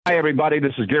Hi, everybody.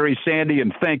 This is Gary Sandy,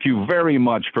 and thank you very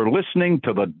much for listening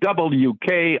to the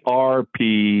WKRP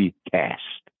cast.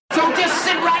 So just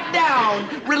sit right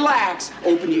down, relax,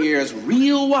 open your ears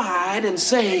real wide, and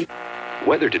say,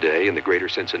 Weather today in the greater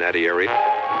Cincinnati area.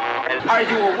 Are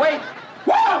you awake?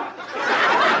 Whoa!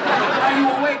 Are you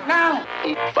awake now?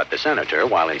 But the senator,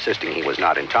 while insisting he was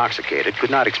not intoxicated, could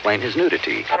not explain his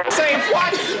nudity. Say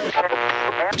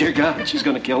what? Dear God, she's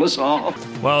going to kill us all.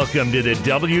 Welcome to the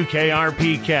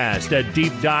WKRP Cast, a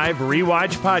deep dive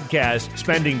rewatch podcast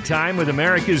spending time with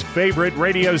America's favorite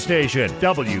radio station,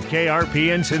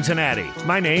 WKRP in Cincinnati.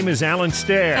 My name is Alan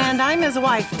Stair. And I'm his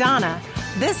wife, Donna.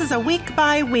 This is a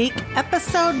week-by-week,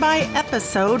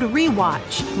 episode-by-episode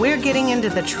rewatch. We're getting into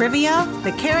the trivia,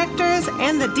 the characters,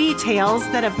 and the details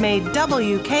that have made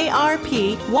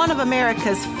WKRP one of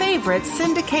America's favorite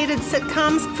syndicated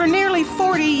sitcoms for nearly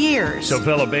 40 years. So,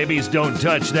 fellow babies, don't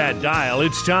touch that dial.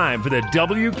 It's time for the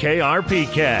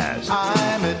WKRP Cast.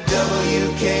 I'm at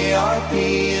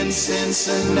WKRP in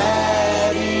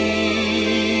Cincinnati.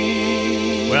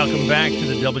 Welcome back to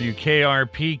the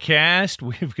WKRP Cast.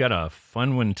 We've got a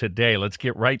fun one today. Let's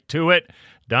get right to it.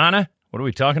 Donna, what are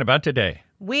we talking about today?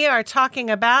 We are talking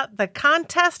about The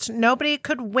Contest Nobody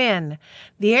Could Win.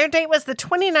 The air date was the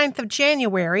 29th of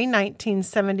January,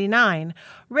 1979.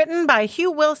 Written by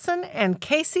Hugh Wilson and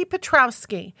Casey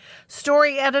Piotrowski.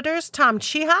 Story editors Tom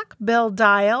Chihak, Bill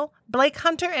Dial, Blake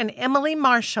Hunter, and Emily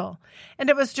Marshall. And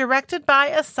it was directed by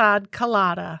Asad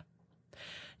Khalada.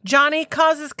 Johnny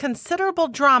causes considerable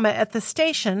drama at the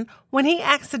station when he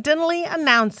accidentally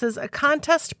announces a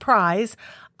contest prize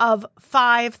of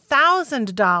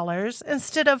 $5,000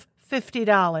 instead of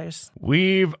 $50.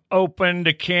 We've opened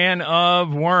a can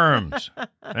of worms.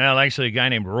 Well, actually, a guy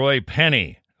named Roy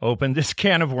Penny opened this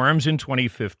can of worms in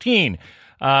 2015.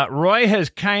 Roy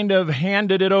has kind of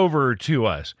handed it over to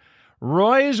us.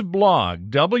 Roy's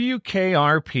blog,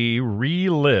 WKRP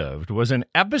Relived, was an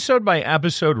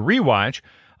episode-by-episode rewatch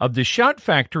of the Shout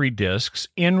Factory discs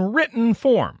in written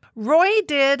form. Roy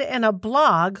did in a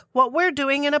blog what we're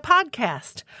doing in a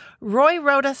podcast. Roy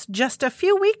wrote us just a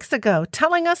few weeks ago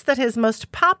telling us that his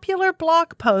most popular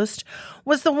blog post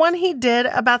was the one he did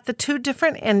about the two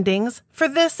different endings for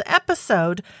this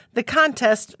episode, The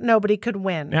Contest Nobody Could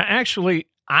Win. Now, actually,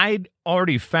 I'd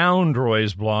already found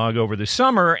Roy's blog over the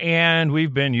summer, and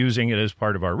we've been using it as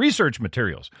part of our research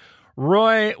materials.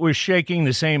 Roy was shaking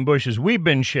the same bushes we've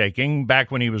been shaking back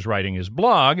when he was writing his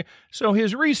blog, so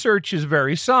his research is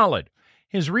very solid.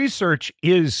 His research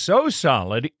is so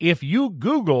solid, if you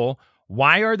Google,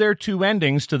 why are there two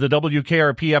endings to the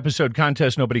WKRP episode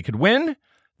Contest Nobody Could Win?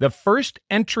 The first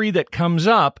entry that comes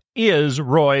up is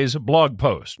Roy's blog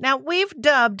post. Now, we've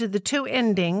dubbed the two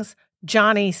endings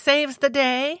Johnny Saves the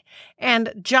Day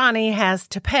and Johnny Has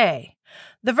to Pay.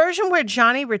 The version where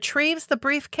Johnny retrieves the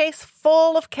briefcase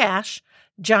full of cash,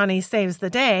 Johnny Saves the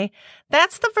Day,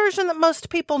 that's the version that most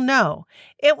people know.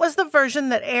 It was the version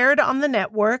that aired on the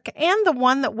network and the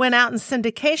one that went out in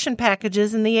syndication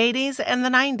packages in the 80s and the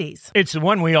 90s. It's the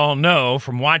one we all know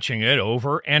from watching it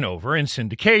over and over in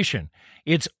syndication.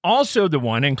 It's also the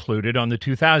one included on the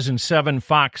 2007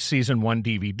 Fox Season 1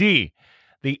 DVD.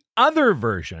 The other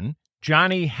version,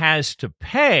 Johnny Has to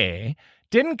Pay,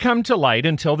 didn't come to light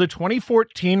until the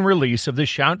 2014 release of the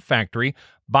Shout Factory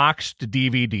boxed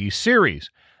DVD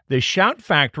series. The Shout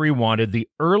Factory wanted the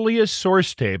earliest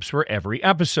source tapes for every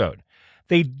episode.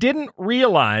 They didn't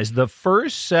realize the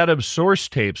first set of source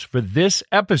tapes for this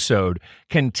episode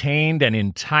contained an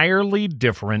entirely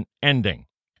different ending.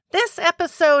 This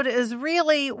episode is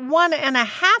really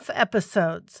 1.5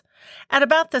 episodes. At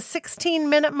about the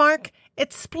 16-minute mark,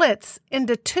 it splits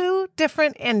into two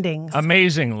different endings.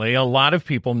 Amazingly, a lot of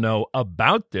people know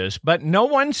about this, but no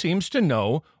one seems to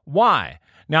know why.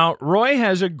 Now, Roy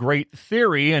has a great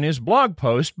theory in his blog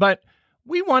post, but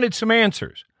we wanted some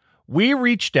answers. We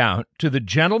reached out to the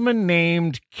gentleman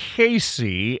named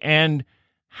Casey, and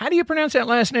how do you pronounce that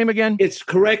last name again? It's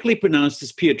correctly pronounced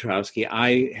as Piotrowski.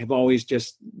 I have always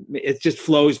it just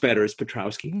flows better as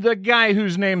Piotrowski. The guy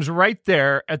whose name's right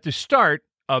there at the start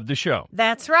of the show.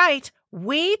 That's right.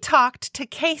 We talked to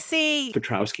Casey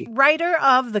Piotrowski, writer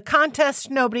of The Contest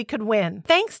Nobody Could Win.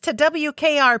 Thanks to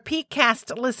WKRP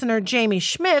cast listener Jamie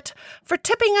Schmidt for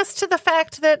tipping us to the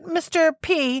fact that Mr.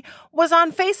 P was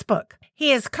on Facebook.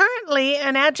 He is currently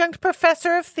an adjunct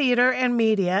professor of theater and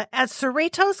media at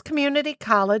Cerritos Community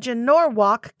College in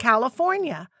Norwalk,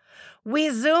 California.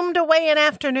 We zoomed away an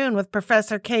afternoon with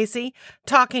Professor Casey,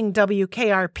 talking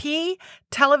WKRP,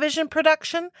 television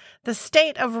production, the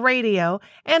state of radio,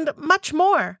 and much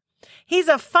more. He's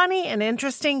a funny and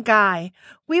interesting guy.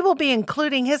 We will be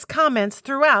including his comments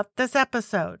throughout this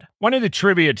episode. One of the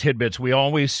trivia tidbits we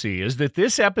always see is that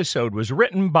this episode was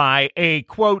written by a,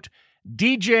 quote,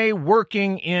 DJ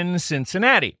working in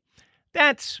Cincinnati.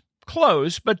 That's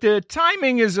close, but the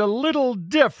timing is a little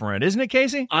different, isn't it,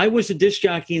 Casey? I was a disc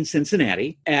jockey in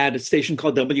Cincinnati at a station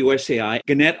called WSAI.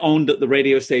 Gannett owned the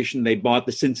radio station. They bought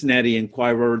the Cincinnati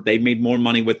Enquirer. They made more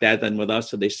money with that than with us,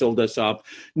 so they sold us off.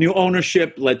 New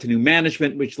ownership led to new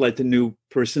management, which led to new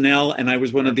personnel, and I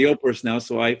was one of the old personnel,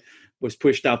 so I was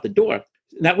pushed out the door.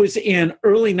 That was in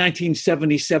early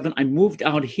 1977. I moved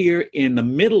out here in the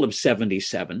middle of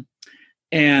 77,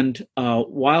 and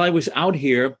while I was out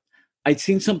here, I'd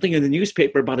seen something in the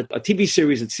newspaper about a TV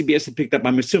series that CBS had picked up.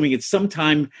 I'm assuming it's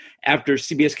sometime after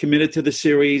CBS committed to the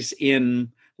series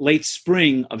in late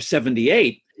spring of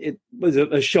 78. It was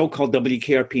a show called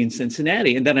WKRP in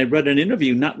Cincinnati. And then I read an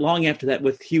interview not long after that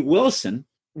with Hugh Wilson,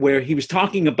 where he was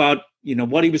talking about,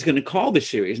 what he was going to call the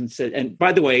series, and said, and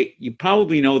by the way, you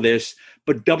probably know this,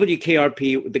 but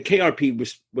WKRP, the KRP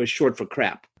was short for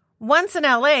crap. Once in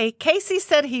L.A., Casey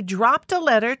said he dropped a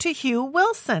letter to Hugh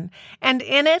Wilson, and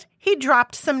in it, he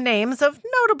dropped some names of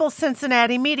notable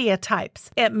Cincinnati media types.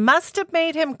 It must have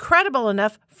made him credible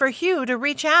enough for Hugh to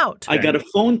reach out. I got a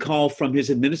phone call from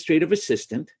his administrative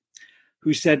assistant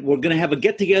who said, we're going to have a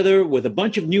get-together with a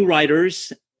bunch of new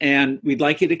writers, and we'd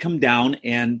like you to come down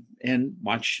and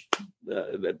watch,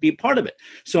 be a part of it.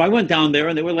 So I went down there,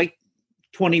 and there were like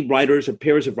 20 writers or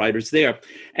pairs of writers there.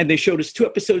 And they showed us 2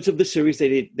 episodes of the series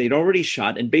they'd already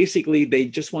shot. And basically, they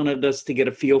just wanted us to get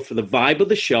a feel for the vibe of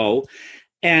the show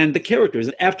and the characters.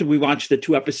 And after we watched the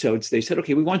 2 episodes, they said,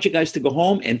 okay, we want you guys to go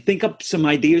home and think up some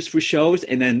ideas for shows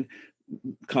and then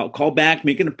call back,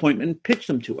 make an appointment, and pitch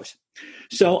them to us.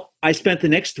 So I spent the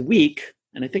next week,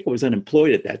 and I think I was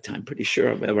unemployed at that time, pretty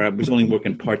sure. I was only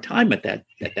working part-time at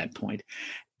that point.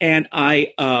 And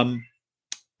I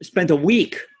spent a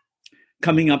week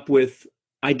coming up with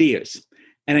ideas,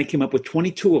 and I came up with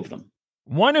 22 of them.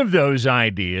 One of those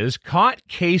ideas caught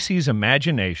Casey's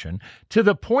imagination to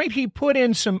the point he put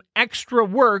in some extra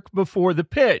work before the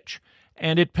pitch,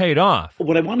 and it paid off.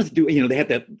 What I wanted to do, they had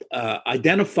to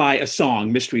identify a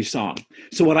song, mystery song.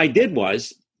 So what I did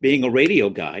was, being a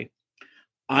radio guy,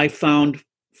 I found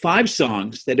 5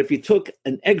 songs that if you took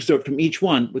an excerpt from each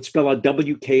one would spell out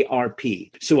WKRP.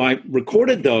 So I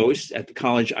recorded those at the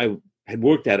college I had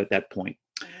worked at that point.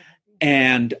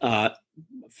 And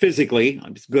physically, I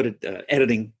was good at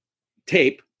editing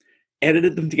tape,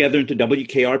 edited them together into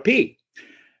WKRP,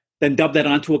 then dubbed that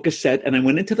onto a cassette. And I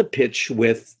went into the pitch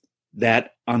with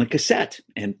that on a cassette.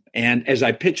 And as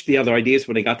I pitched the other ideas,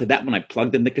 when I got to that one, I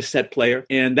plugged in the cassette player.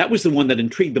 And that was the one that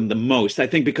intrigued them the most. I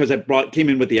think because I came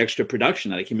in with the extra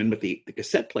production, I came in with the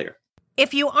cassette player.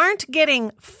 If you aren't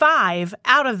getting 5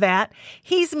 out of that,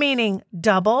 he's meaning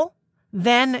double,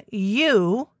 then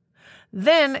U,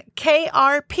 then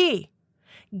KRP.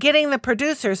 Getting the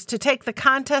producers to take the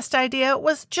contest idea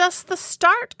was just the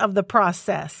start of the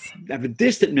process. I have a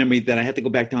distant memory that I had to go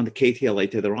back down to KTLA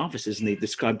to their offices, and they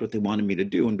described what they wanted me to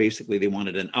do. And basically, they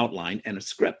wanted an outline and a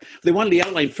script. They wanted the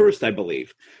outline first, I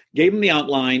believe. Gave them the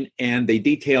outline, and they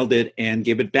detailed it and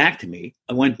gave it back to me.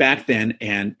 I went back then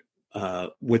and,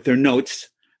 with their notes,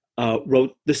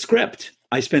 wrote the script.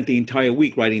 I spent the entire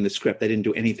week writing the script. I didn't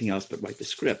do anything else but write the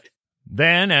script.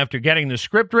 Then, after getting the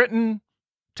script written,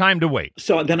 time to wait.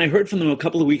 So then I heard from them a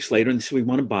couple of weeks later, and they said, we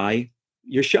want to buy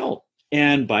your show.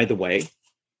 And by the way,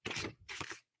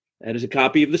 that is a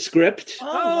copy of the script. Oh,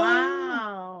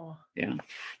 wow. Yeah.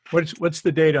 What's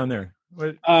the date on there?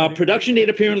 Production date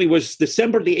apparently was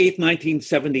December the 8th,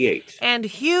 1978. And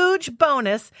huge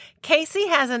bonus, Casey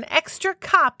has an extra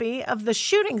copy of the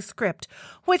shooting script,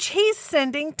 which he's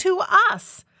sending to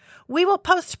us. We will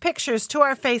post pictures to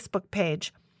our Facebook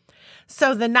page.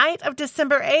 So the night of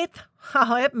December 8th,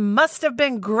 it must have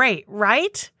been great,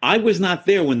 right? I was not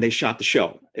there when they shot the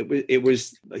show. It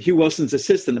was Hugh Wilson's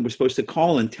assistant that was supposed to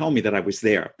call and tell me that I was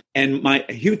there. And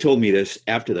Hugh told me this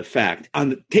after the fact. On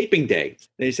the taping day,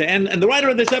 they say, and the writer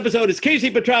of this episode is Casey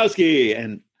Piotrowski,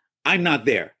 and I'm not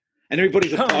there. And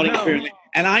everybody's applauding apparently,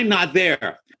 and I'm not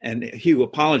there. And Hugh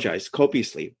apologized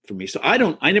copiously for me. So I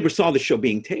never saw the show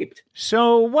being taped.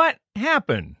 So what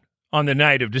happened on the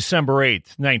night of December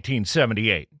 8th,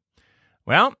 1978?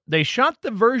 Well, they shot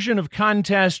the version of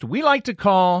Contest we like to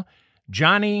call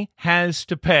Johnny Has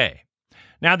to Pay.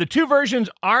 Now, the 2 versions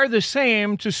are the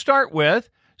same to start with,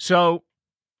 so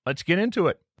let's get into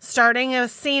it. Starting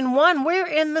with scene 1, we're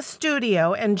in the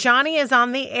studio, and Johnny is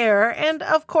on the air, and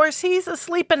of course, he's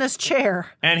asleep in his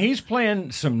chair. And he's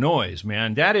playing some noise,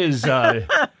 man. That is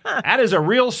that is a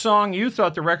real song. You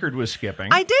thought the record was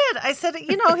skipping. I did. I said,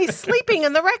 he's sleeping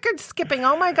and the record's skipping.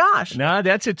 Oh, my gosh. No,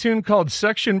 that's a tune called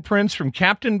Suction Prince from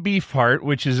Captain Beefheart,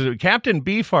 which is Captain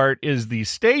Beefheart is the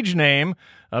stage name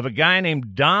of a guy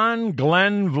named Don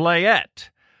Glenn Vlaette,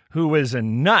 who is a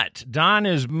nut. Don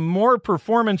is more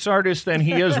performance artist than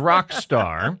he is rock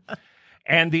star.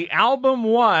 And the album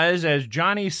was, as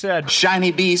Johnny said,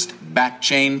 Shiny Beast, Back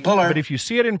Chain Puller. but if you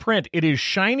see it in print, it is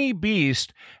Shiny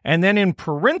Beast, and then in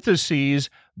parentheses,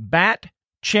 Bat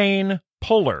Chain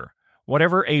Puller.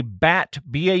 Whatever a bat,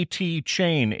 B-A-T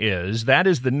chain is, that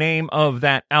is the name of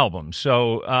that album.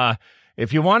 So,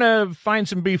 if you want to find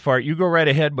some Beefheart, you go right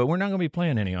ahead, but we're not going to be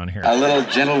playing any on here. A little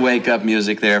gentle wake-up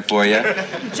music there for you.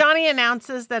 Johnny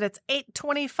announces that it's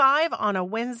 8:25 on a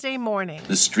Wednesday morning.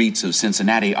 The streets of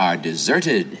Cincinnati are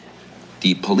deserted.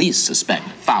 The police suspect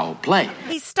foul play.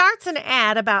 He starts an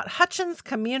ad about Hutchins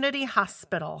Community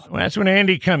Hospital. Well, that's when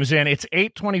Andy comes in. It's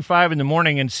 8:25 in the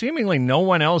morning, and seemingly no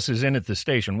one else is in at the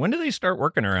station. When do they start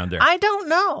working around there? I don't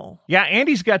know. Yeah,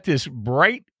 Andy's got this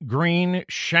bright green,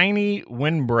 shiny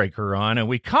windbreaker on, and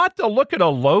we caught the look at a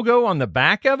logo on the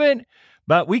back of it,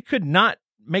 but we could not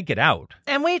make it out.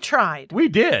 And we tried. We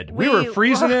did. We were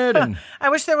freezing it. And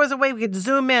I wish there was a way we could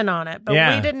zoom in on it, but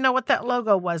Yeah. we didn't know what that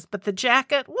logo was. But the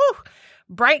jacket,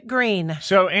 bright green.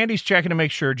 So Andy's checking to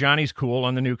make sure Johnny's cool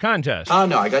on the new contest. Oh,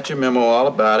 no, I got your memo all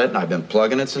about it, and I've been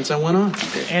plugging it since I went on.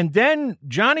 And then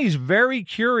Johnny's very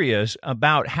curious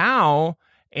about how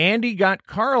Andy got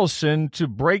Carlson to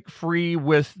break free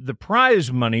with the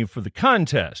prize money for the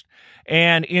contest.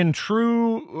 And in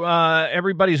true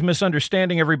everybody's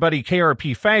misunderstanding everybody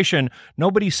KRP fashion,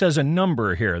 nobody says a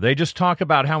number here. They just talk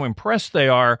about how impressed they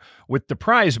are with the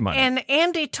prize money. And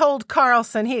Andy told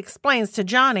Carlson, he explains to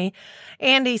Johnny,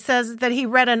 Andy says that he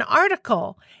read an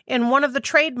article in one of the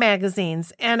trade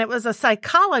magazines, and it was a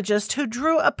psychologist who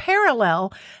drew a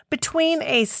parallel between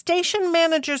a station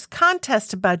manager's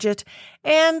contest budget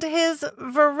and his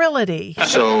virility.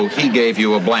 So he gave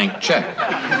you a blank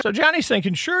check. So Johnny's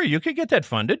thinking, sure, you could get that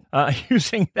funded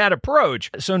using that approach.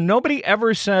 So nobody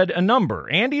ever said a number.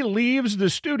 Andy leaves the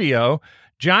studio.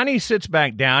 Johnny sits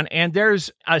back down, and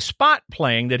there's a spot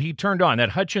playing that he turned on,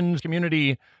 that Hutchins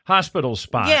Community Hospital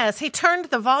spot. Yes, he turned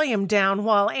the volume down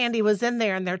while Andy was in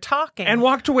there and they're talking. And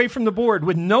walked away from the board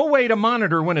with no way to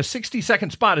monitor when a 60-second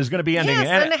spot is going to be ending. Yes,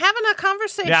 and having a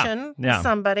conversation with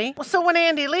somebody. So when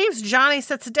Andy leaves, Johnny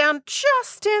sits down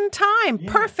just in time.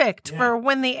 Perfect for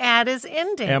when the ad is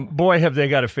ending. And boy, have they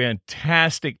got a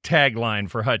fantastic tagline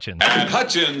for Hutchins. At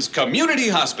Hutchins Community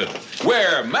Hospital,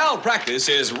 where malpractice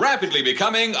is rapidly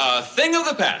becoming a thing of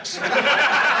the past. And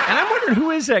I'm wondering, who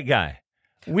is that guy?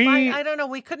 I don't know.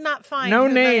 We could not find who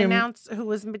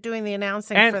was doing the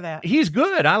announcing and for that. He's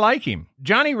good. I like him.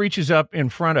 Johnny reaches up in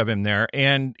front of him there,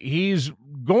 and he's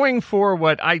going for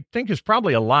what I think is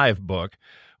probably a live book,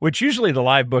 which usually the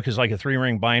live book is like a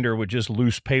 3-ring binder with just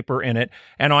loose paper in it.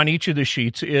 And on each of the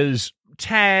sheets is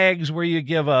tags where you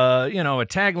give a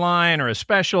tagline or a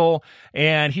special,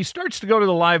 and he starts to go to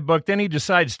the live book, then he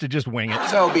decides to just wing it.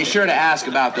 So be sure to ask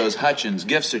about those Hutchins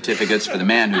gift certificates for the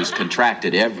man who's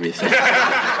contracted everything.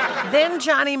 Then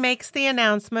Johnny makes the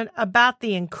announcement about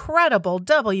the incredible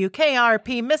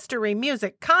WKRP Mystery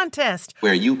Music Contest,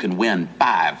 where you can win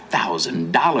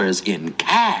 $5,000 in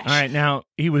cash. All right, now,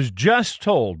 he was just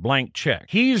told blank check.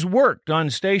 He's worked on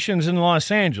stations in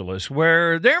Los Angeles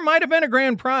where there might have been a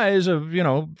grand prize of,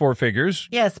 4 figures.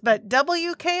 Yes, but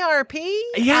WKRP?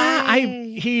 Yeah,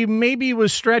 he maybe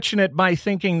was stretching it by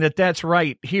thinking that that's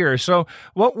right here. So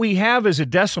what we have is a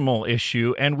decimal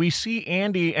issue, and we see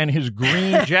Andy and his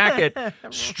green jacket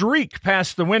streak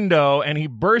past the window, and he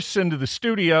bursts into the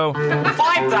studio.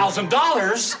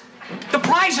 $5,000? The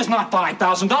prize is not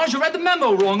 $5,000. You read the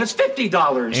memo wrong. It's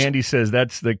 $50. Andy says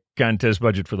that's the contest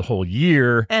budget for the whole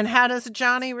year. And how does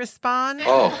Johnny respond?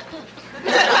 Oh.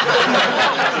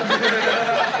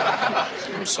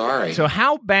 I'm sorry. So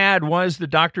how bad was the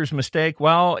doctor's mistake?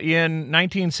 Well, in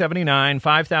 1979,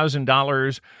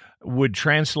 $5,000 would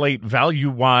translate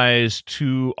value-wise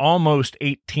to almost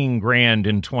 $18,000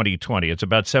 in 2020. It's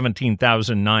about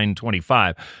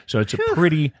 $17,925. So it's a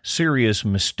pretty serious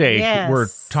mistake. Yes. We're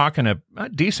talking a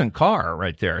decent car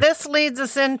right there. This leads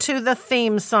us into the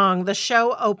theme song, the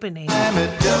show opening. I'm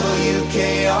at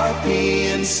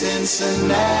WKRP in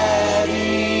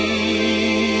Cincinnati.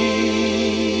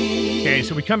 Okay,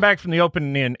 so we come back from the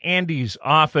opening in Andy's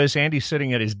office. Andy's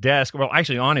sitting at his desk, well,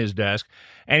 actually on his desk,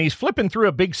 and he's flipping through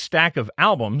a big stack of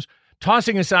albums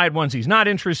tossing aside ones he's not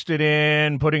interested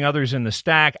in, putting others in the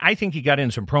stack. I think he got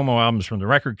in some promo albums from the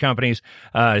record companies.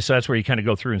 So that's where you kind of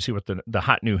go through and see what the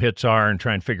hot new hits are and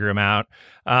try and figure them out.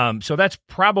 So that's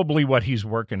probably what he's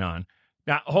working on.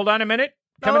 Now, hold on a minute.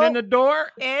 Coming in the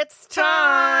door. It's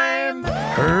time.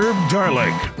 Herb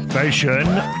Darlick, Fashion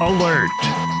Alert.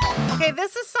 Okay,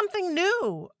 this is something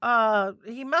new.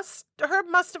 Herb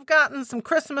must have gotten some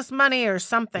Christmas money or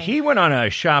something. He went on a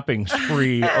shopping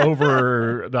spree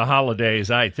over the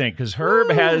holidays, I think, because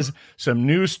Herb has some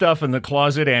new stuff in the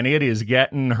closet, and it is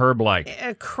getting Herb-like.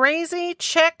 A crazy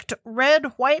checked red,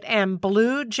 white, and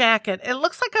blue jacket. It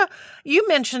looks like you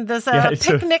mentioned this,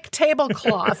 picnic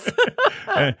tablecloth.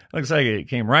 Looks like it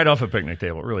came right off a picnic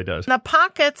table. It really does. The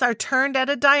pockets are turned at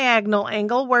a diagonal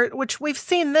angle, which we've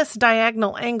seen this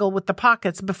diagonal angle with the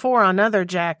pockets before on other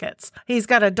jackets. He's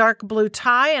got a dark blue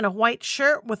tie and a white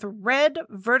shirt with red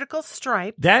vertical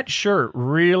stripes. That shirt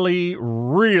really,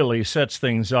 really sets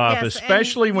things off, Yes,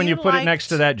 especially when you put it next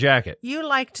to that jacket. You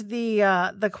liked the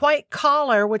white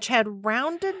collar, which had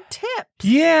rounded tips.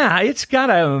 Yeah, it's got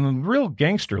a real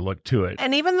gangster look to it.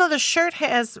 And even though the shirt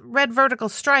has red vertical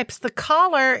stripes, the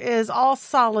collar is all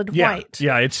solid white.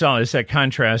 Yeah, it's solid. It's that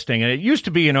contrasting. And it used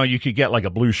to be, you could get like a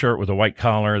blue shirt with a white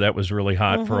collar. That was really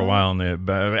hot for a while.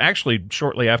 Actually,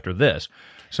 shortly after this.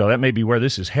 So that may be where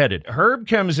this is headed. Herb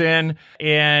comes in,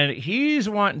 and he's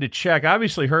wanting to check.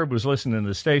 Obviously, Herb was listening to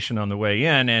the station on the way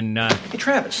in, and... Hey,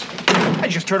 Travis, I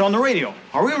just heard on the radio.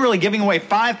 Are we really giving away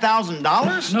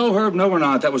 $5,000? No, Herb, no, we're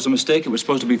not. That was a mistake. It was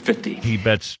supposed to be 50. He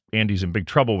bets Andy's in big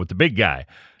trouble with the big guy.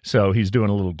 So he's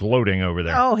doing a little gloating over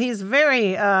there. Oh, he's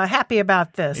very happy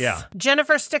about this. Yeah.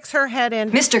 Jennifer sticks her head in.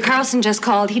 Mr. Carlson just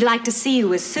called. He'd like to see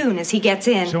you as soon as he gets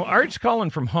in. So Art's calling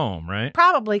from home, right?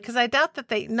 Probably, because I doubt that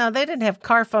they didn't have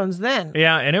car phones then.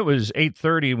 Yeah, and it was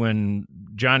 8:30 when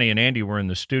Johnny and Andy were in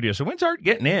the studio. So when's Art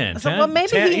getting in? So,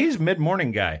 maybe he's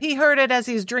mid-morning guy. He heard it as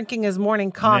he's drinking his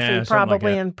morning coffee,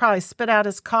 probably, and probably spit out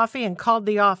his coffee and called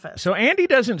the office. So Andy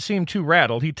doesn't seem too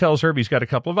rattled. He tells Herb he's got a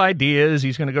couple of ideas.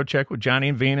 He's going to go check with Johnny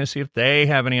and Venus, see if they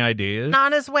have any ideas. And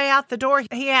on his way out the door,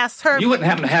 he asks Herb... You wouldn't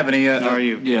happen to have any, are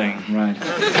you? Yeah,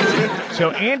 right. So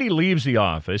Andy leaves the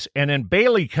office, and then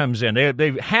Bailey comes in.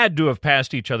 They had to have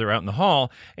passed each other out in the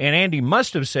hall, and Andy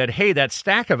must have said, hey, that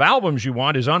stack of albums you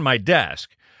want is on my desk.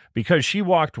 Because she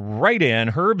walked right in,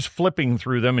 Herb's flipping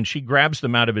through them, and she grabs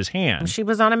them out of his hand. She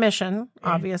was on a mission,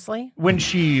 obviously. When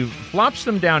she flops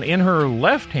them down in her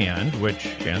left hand, which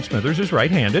Jan Smithers is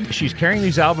right-handed, she's carrying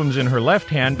these albums in her left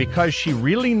hand because she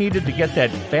really needed to get that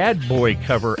Bad Boy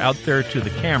cover out there to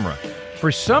the camera.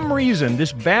 For some reason,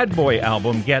 this Bad Boy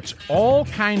album gets all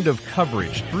kind of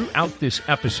coverage throughout this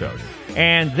episode.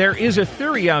 And there is a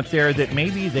theory out there that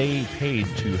maybe they paid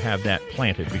to have that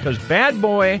planted because Bad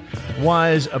Boy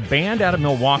was a band out of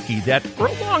Milwaukee that for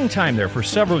a long time there, for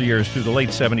several years through the late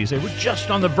 70s, they were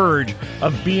just on the verge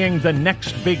of being the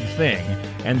next big thing.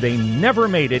 And they never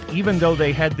made it, even though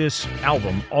they had this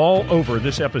album all over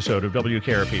this episode of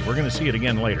WKRP. We're going to see it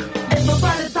again later.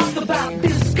 Everybody talk about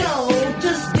disco.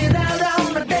 Just get out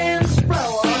on the dance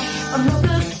floor.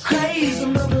 Another craze,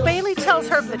 another... Bailey tells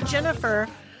Herb that Jennifer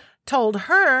told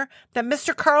her that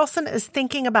Mr. Carlson is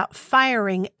thinking about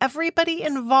firing everybody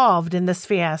involved in this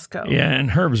fiasco. Yeah, and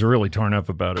Herb's really torn up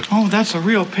about it. Oh, that's a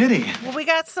real pity. Well, we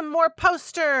got some more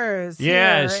posters.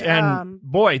 Yes, here. and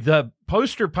boy, the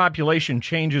poster population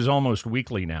changes almost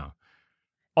weekly now.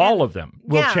 All of them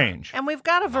will change. And we've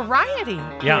got a variety.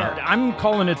 Yeah, here. I'm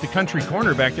calling it the country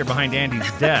corner back there behind Andy's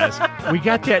desk. We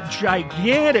got that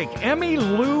gigantic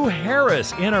Emmylou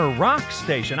Harris in a rock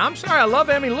station. I'm sorry, I love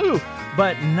Emmylou,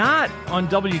 but not on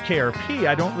WKRP.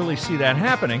 I don't really see that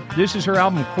happening. This is her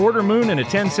album Quarter Moon in a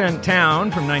 10-Cent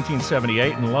Town from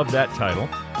 1978, and love that title.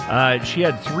 She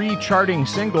had 3 charting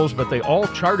singles, but they all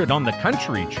charted on the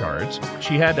country charts.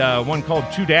 She had one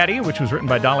called To Daddy, which was written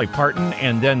by Dolly Parton,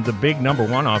 and then the big number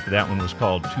 1 off of that one was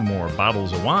called 2 More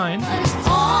Bottles of Wine.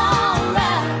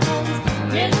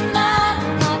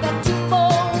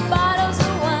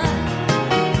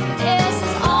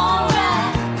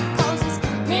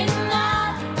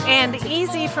 And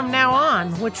Easy From Now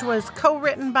On, which was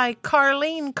co-written by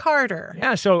Carlene Carter.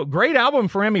 Yeah, so great album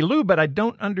for Emmylou, but I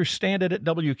don't understand it at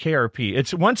WKRP. It's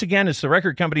the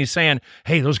record company saying,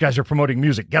 hey, those guys are promoting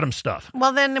music, get them stuff.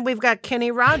 Well, then we've got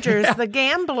Kenny Rogers, The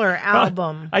Gambler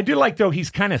album. I do like, though, he's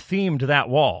kind of themed that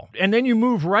wall. And then you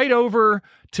move right over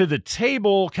to the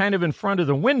table kind of in front of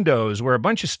the windows where a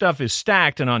bunch of stuff is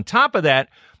stacked, and on top of that,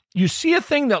 you see a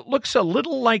thing that looks a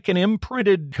little like an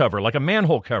imprinted cover, like a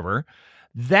manhole cover.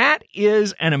 That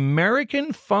is an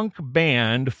American funk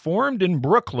band formed in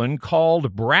Brooklyn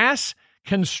called Brass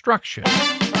Construction.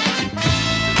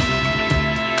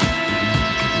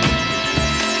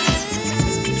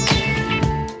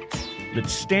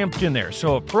 that's stamped in there.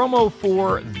 So a promo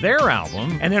for their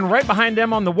album. And then right behind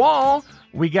them on the wall,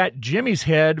 we got Jimmy's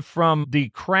head from the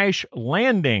Crash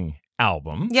Landing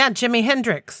album. Yeah, Jimi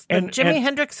Hendrix. The Jimi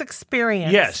Hendrix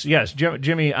Experience. Yes.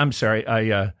 Jimmy, I'm sorry.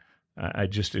 I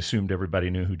just assumed everybody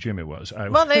knew who Jimmy was.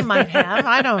 Well, they might have.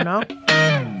 I don't know.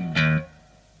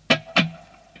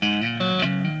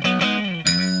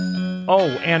 Oh,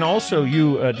 and also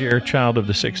you, dear child of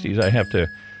the 60s, I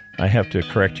have to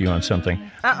correct you on something.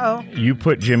 Uh-oh. You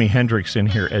put Jimi Hendrix in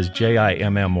here as Jimmy.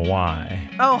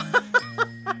 Oh.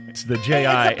 It's the Jimmy.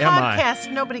 It's a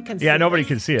podcast. Nobody can see it. Yeah, nobody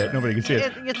can see it. Nobody can see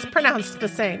it. It's pronounced the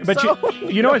same. But so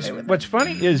you know what's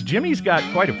funny is Jimmy's got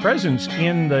quite a presence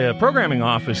in the programming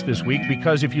office this week,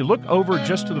 because if you look over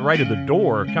just to the right of the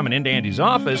door coming into Andy's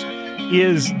office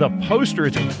is the poster.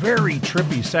 It's a very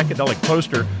trippy psychedelic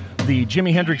poster. The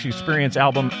Jimi Hendrix Experience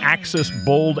album, Axis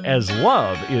Bold as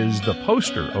Love, is the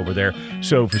poster over there.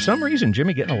 So for some reason,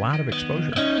 Jimmy getting a lot of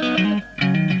exposure.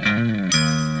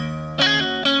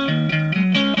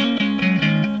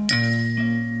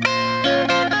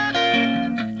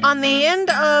 On the end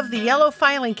of the yellow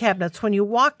filing cabinets, when you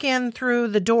walk in through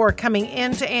the door coming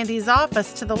into Andy's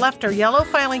office, to the left are yellow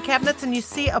filing cabinets, and you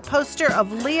see a poster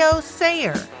of Leo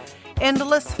Sayer,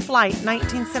 Endless Flight,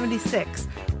 1976,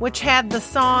 which had the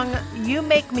song You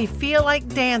Make Me Feel Like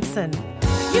Dancing.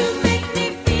 You make me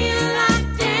feel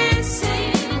like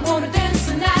dancing, wanna dance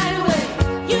the night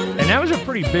away. And that was a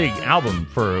pretty big album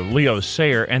for Leo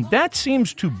Sayer, and that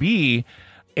seems to be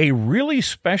a really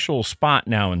special spot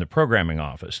now in the programming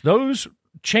office. Those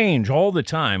change all the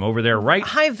time over there, right?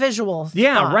 High visual spot.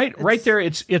 Yeah, right there.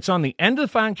 It's on the end of the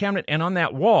filing cabinet and on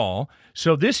that wall.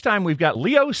 So this time we've got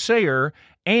Leo Sayer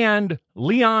and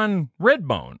Leon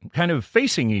Redbone kind of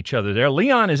facing each other there.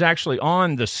 Leon is actually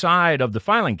on the side of the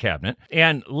filing cabinet,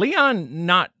 and Leon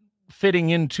not fitting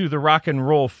into the rock and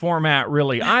roll format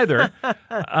really either.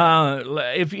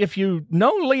 If you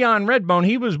know Leon Redbone,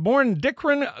 he was born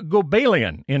Dikran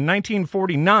Gobelian in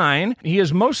 1949. He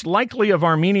is most likely of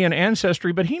Armenian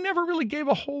ancestry, but he never really gave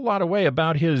a whole lot away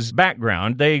about his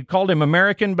background. They called him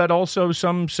American, but also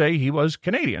some say he was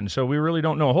Canadian. So we really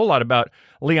don't know a whole lot about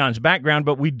Leon's background,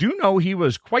 but we do know he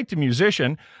was quite the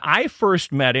musician. I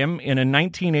first met him in a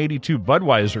 1982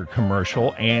 Budweiser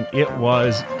commercial, and it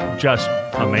was just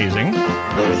amazing.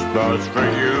 This does for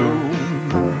you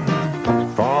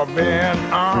for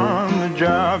being on the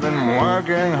job and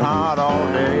working hard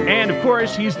all day. And of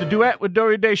course, he's the duet with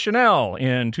Dory Deschanel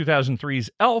in 2003's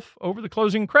Elf over the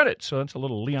closing credits. So that's a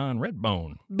little Leon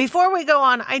Redbone. Before we go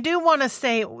on, I do want to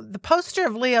say the poster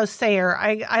of Leo Sayer,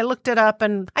 I looked it up,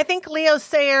 and I think Leo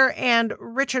Sayer and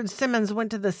Richard Simmons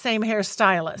went to the same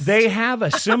hairstylist. They have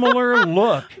a similar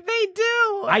look. They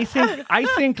do. I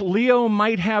think Leo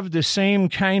might have the same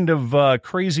kind of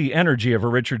crazy energy of a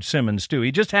Richard Simmons, too.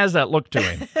 He just has that look to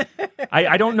him.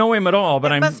 I don't know him at all,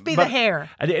 but it must be the hair.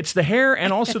 It's the hair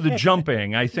and also the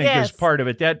jumping, I think, yes, is part of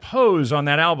it. That pose on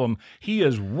that album, he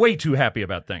is way too happy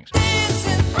about things.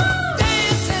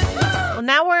 Well,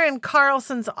 now we're in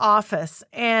Carlson's office,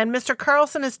 and Mr.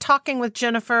 Carlson is talking with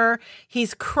Jennifer.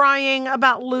 He's crying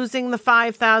about losing the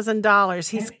 $5,000.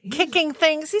 He's kicking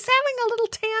things. He's having a little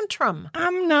tantrum.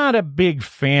 I'm not a big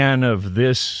fan of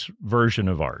this version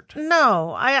of art.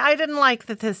 No, I didn't like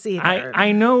this either.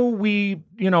 I know we,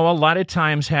 a lot of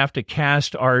times have to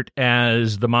cast art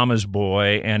as the mama's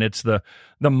boy, and it's the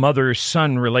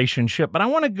mother-son relationship, but I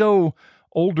want to go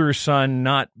older son,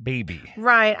 not baby.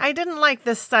 Right. I didn't like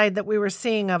this side that we were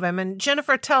seeing of him, and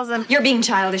Jennifer tells him, "You're being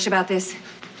childish about this."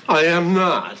 I am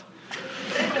not.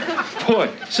 Boy,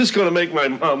 is this going to make my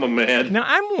mama mad? Now,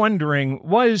 I'm wondering,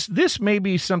 was this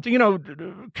maybe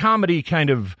something, comedy kind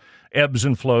of ebbs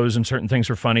and flows, and certain things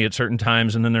are funny at certain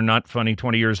times, and then they're not funny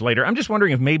 20 years later. I'm just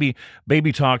wondering if maybe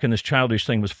baby talk and this childish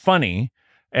thing was funny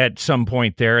at some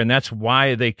point there, and that's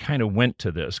why they kind of went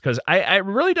to this, because I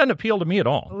really doesn't appeal to me at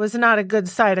all. It was not a good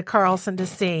side of Carlson to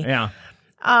see. Yeah.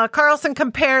 Carlson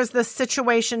compares this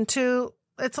situation to,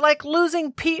 it's like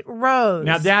losing Pete Rose.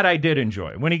 Now, that I did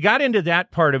enjoy. When he got into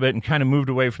that part of it and kind of moved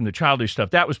away from the childish stuff,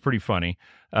 that was pretty funny,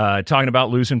 talking about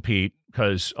losing Pete,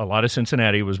 because a lot of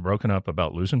Cincinnati was broken up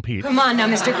about losing Pete. Come on now,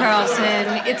 Mr. Carlson.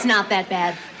 It's not that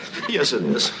bad. Yes, it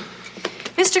is.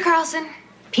 Mr. Carlson,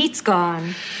 Pete's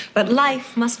gone, but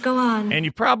life must go on. And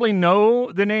you probably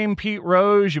know the name Pete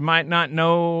Rose. You might not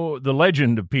know the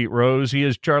legend of Pete Rose. He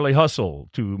is Charlie Hustle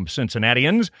to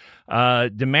Cincinnatians.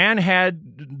 The man had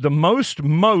the most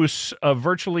of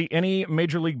virtually any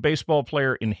Major League Baseball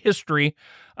player in history.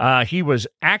 He was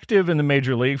active in the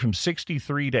Major League from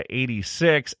 63 to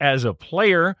 86 as a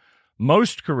player.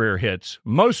 most career hits,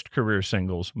 most career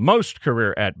singles, most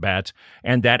career at-bats,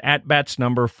 and that at-bats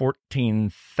number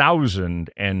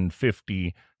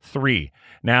 14,053.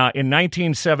 Now, in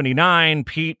 1979,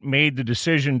 Pete made the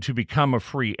decision to become a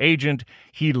free agent.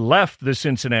 He left the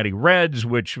Cincinnati Reds,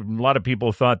 which a lot of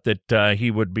people thought that he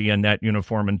would be in that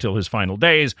uniform until his final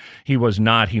days. He was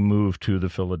not. He moved to the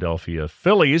Philadelphia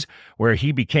Phillies, where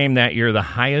he became that year the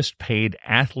highest paid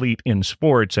athlete in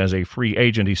sports as a free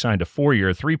agent. He signed a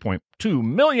 4-year, $3.2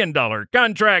 million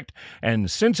contract, and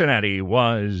Cincinnati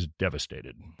was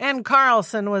devastated. And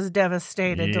Carlson was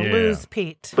devastated to lose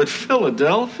Pete. But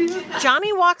Philadelphia?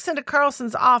 Johnny walks into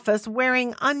Carlson's office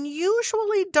wearing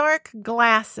unusually dark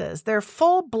glasses. They're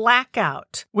full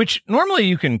blackout. Which normally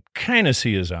you can kind of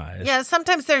see his eyes. Yeah,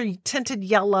 sometimes they're tinted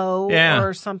yellow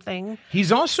or something.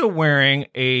 He's also wearing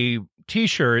a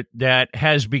T-shirt that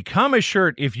has become a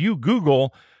shirt. If you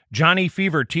Google Johnny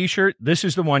Fever T-shirt, this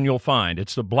is the one you'll find.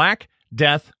 It's the Black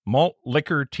Death malt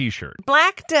liquor T-shirt.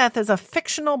 Black Death is a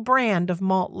fictional brand of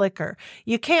malt liquor.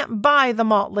 You can't buy the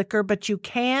malt liquor, but you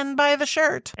can buy the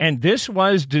shirt. And this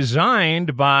was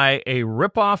designed by a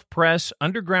rip-off press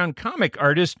underground comic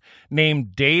artist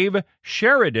named Dave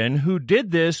Sheridan, who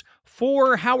did this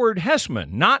for Howard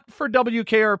Hessman, not for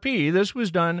WKRP. This was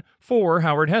done for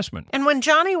Howard Hessman. And when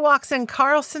Johnny walks in,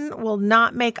 Carlson will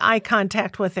not make eye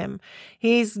contact with him.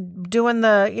 He's doing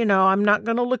the, I'm not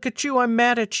going to look at you, I'm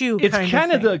mad at you It's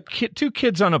kind of the two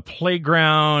kids on a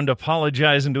playground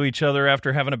apologizing to each other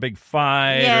after having a big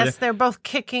fight. Yes, they're both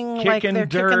kicking like they're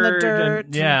kicking the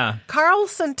dirt. Yeah.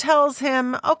 Carlson tells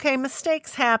him, okay,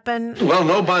 mistakes happen. Well,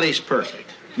 nobody's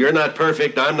perfect. You're not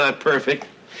perfect, I'm not perfect.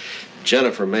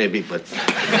 Jennifer, maybe, but...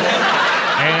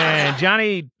 And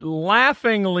Johnny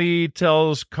laughingly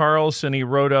tells Carlson he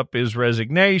wrote up his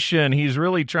resignation. He's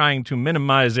really trying to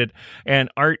minimize it, and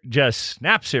Art just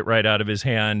snaps it right out of his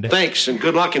hand. Thanks, and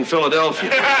good luck in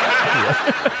Philadelphia.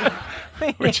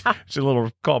 Which is a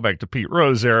little callback to Pete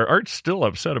Rose there. Art's still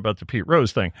upset about the Pete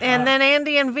Rose thing. And then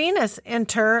Andy and Venus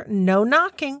enter, no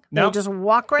knocking. Nope. They just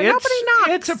walk right. Nobody knocks.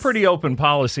 It's a pretty open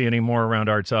policy anymore around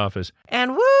Art's office.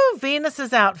 And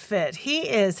Venus's outfit. He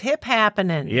is hip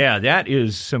happening. Yeah, that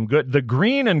is some good. The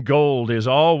green and gold is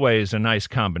always a nice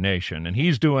combination. And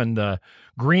he's doing the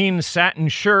green satin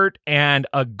shirt and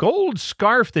a gold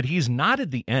scarf that he's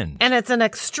knotted the end. And it's an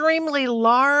extremely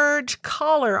large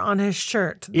collar on his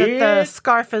shirt that the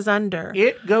scarf is under.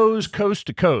 It goes coast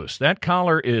to coast. That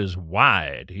collar is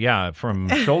wide. Yeah, from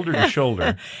shoulder to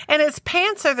shoulder. And his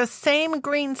pants are the same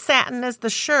green satin as the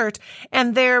shirt,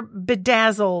 and they're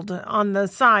bedazzled on the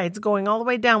sides, going all the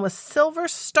way down with silver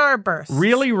starbursts.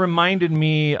 Really reminded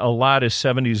me a lot of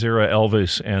 70s era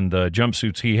Elvis and the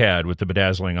jumpsuits he had with the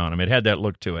bedazzling on them. It had that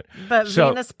look to it. But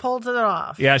Venus pulled it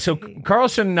off. Yeah, so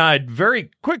Carlson very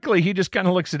quickly, he just kind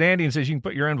of looks at Andy and says, you can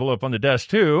put your envelope on the desk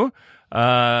too.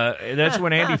 That's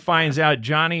when Andy finds out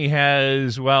Johnny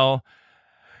has,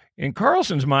 in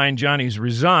Carlson's mind, Johnny's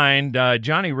resigned.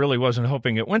 Johnny really wasn't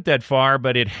hoping it went that far,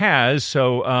 but it has.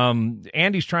 So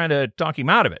Andy's trying to talk him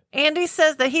out of it. Andy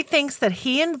says that he thinks that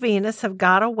he and Venus have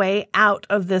got a way out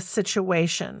of this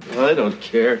situation. I don't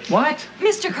care. What?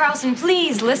 Mr. Carlson,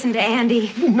 please listen to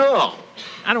Andy. No.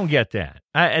 I don't get that.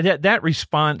 That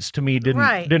response to me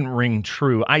didn't ring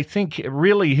true. I think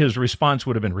really his response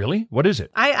would have been, really? What is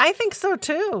it? I think so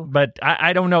too. But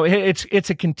I don't know. It's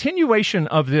a continuation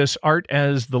of this Art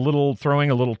as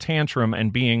throwing a little tantrum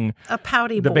and being a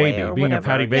pouty boy, baby, or being whatever. a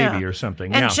pouty baby or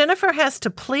something. And Jennifer has to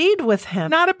plead with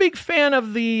him. Not a big fan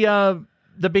of the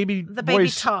baby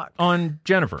voice talk on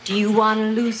Jennifer. Do you want to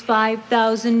lose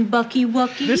 5,000 Bucky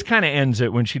Wuckies? This kind of ends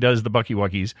it when she does the Bucky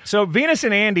Wuckies. So Venus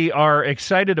and Andy are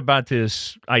excited about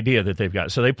this idea that they've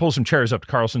got. So they pull some chairs up to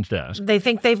Carlson's desk. They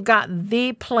think they've got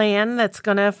the plan that's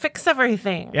going to fix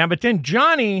everything. Yeah, but then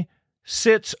Johnny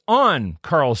sits on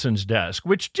Carlson's desk,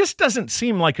 which just doesn't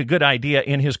seem like a good idea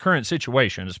in his current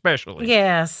situation, especially.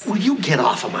 Yes. Will you get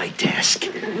off of my desk?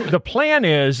 The plan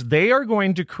is they are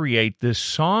going to create this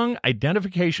song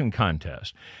identification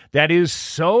contest that is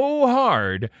so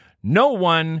hard, no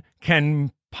one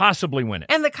can possibly win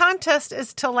it. And the contest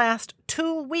is to last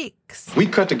 2 weeks. We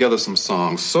cut together some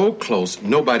songs so close,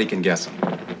 nobody can guess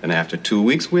them. And after 2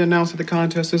 weeks, we announce that the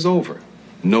contest is over.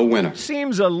 No winner.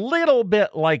 Seems a little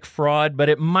bit like fraud, but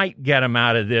it might get them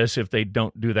out of this if they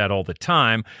don't do that all the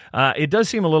time. It does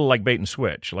seem a little like bait and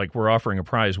switch, like we're offering a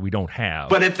prize we don't have.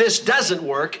 But if this doesn't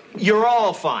work, you're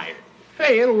all fired.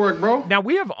 Hey, it'll work, bro. Now,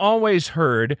 we have always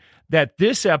heard that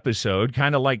this episode,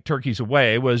 kind of like Turkeys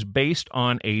Away, was based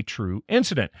on a true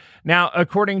incident. Now,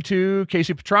 according to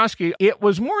Casey Petrowski, it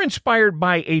was more inspired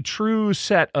by a true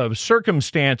set of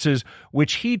circumstances,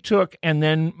 which he took and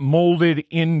then molded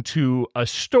into a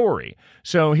story.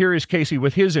 So here is Casey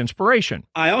with his inspiration.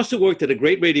 I also worked at a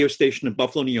great radio station in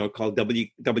Buffalo, New York called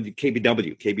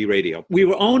WKBW, KB Radio. We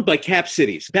were owned by Cap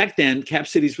Cities. Back then, Cap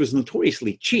Cities was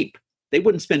notoriously cheap. They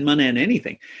wouldn't spend money on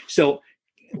anything. So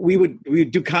we would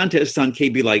do contests on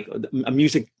KB, like a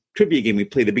music trivia game. We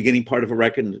play the beginning part of a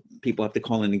record, and people have to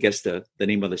call in and guess the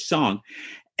name of the song.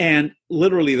 And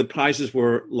literally the prizes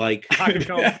were like,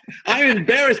 I'm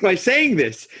embarrassed by saying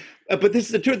this, but this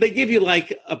is the truth. They give you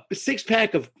like a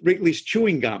 6-pack of Wrigley's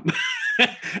chewing gum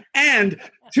and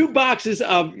 2 boxes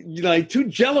of, like 2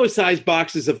 Jell-O-sized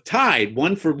boxes of Tide,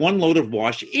 one for 1 load of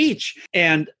wash each.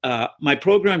 And my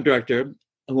program director,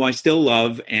 who I still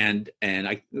love, and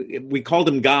we called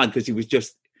him God because he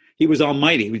was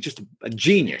almighty. He was just a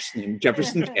genius named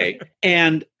Jefferson K.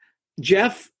 And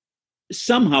Jeff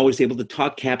somehow was able to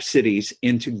talk Cap Cities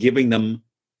into giving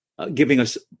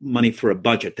us money for a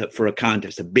budget, for a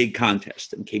contest, a big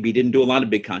contest. And KB didn't do a lot of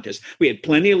big contests. We had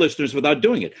plenty of listeners without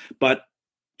doing it, but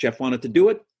Jeff wanted to do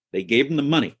it. They gave him the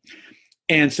money.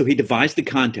 And so he devised the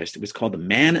contest. It was called The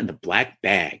Man in the Black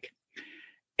Bag.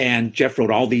 And Jeff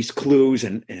wrote all these clues,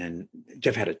 and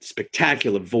Jeff had a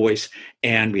spectacular voice,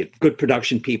 and we had good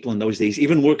production people in those days,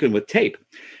 even working with tape.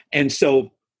 And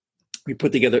so we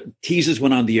put together, teasers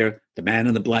went on the air, The Man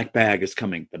in the Black Bag is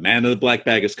coming, The Man in the Black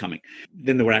Bag is coming.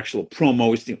 Then there were actual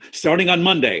promos, starting on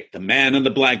Monday, The Man in the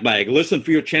Black Bag, listen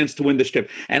for your chance to win this trip.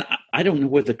 And I don't know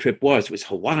what the trip was. It was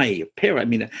Hawaii,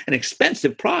 an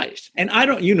expensive prize. And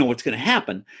you know what's going to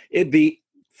happen. The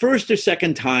first or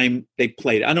second time they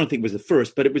played, I don't think it was the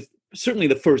first, but it was certainly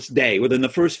the first day. Within the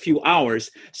first few hours,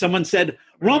 someone said,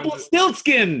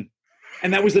 Rumpelstiltskin.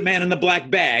 And that was The Man in the Black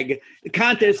Bag. The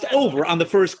contest over on the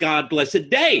first God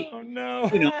blessed day. Oh, no.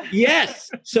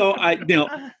 Yes. So,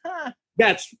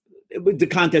 that's the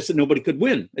contest that nobody could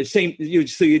win. So you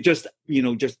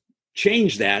just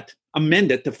change that,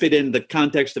 amend it to fit in the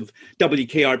context of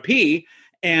WKRP,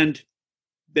 and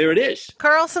there it is.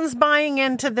 Carlson's buying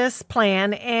into this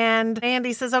plan, and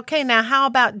Andy says, okay, now how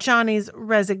about Johnny's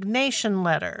resignation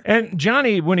letter? And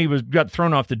Johnny, when he got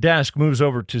thrown off the desk, moves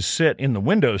over to sit in the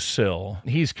windowsill.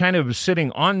 He's kind of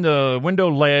sitting on the window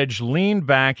ledge, leaned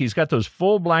back. He's got those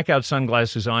full blackout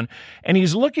sunglasses on, and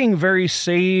he's looking very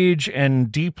sage and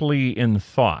deeply in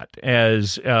thought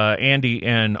as Andy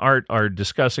and Art are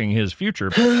discussing his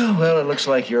future. Well, it looks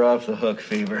like you're off the hook,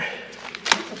 Fever.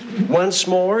 Once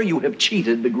more, you have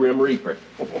cheated the Grim Reaper.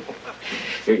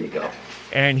 Here you go.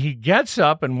 And he gets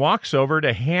up and walks over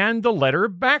to hand the letter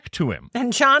back to him.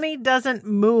 And Johnny doesn't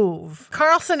move.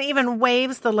 Carlson even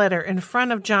waves the letter in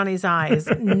front of Johnny's eyes.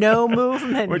 No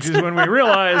movement. Which is when we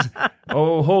realize,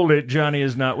 oh, hold it, Johnny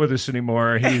is not with us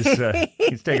anymore. He's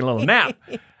taking a little nap.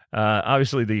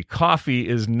 Obviously, the coffee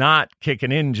is not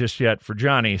kicking in just yet for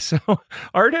Johnny. So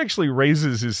Art actually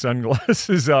raises his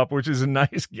sunglasses up, which is a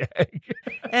nice gag.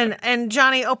 And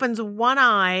Johnny opens one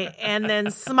eye and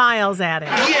then smiles at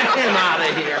him. Get him out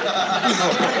of here.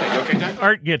 Okay, Doc?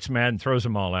 Art gets mad and throws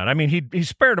them all out. I mean, he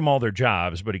spared them all their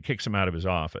jobs, but he kicks them out of his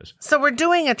office. So we're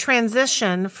doing a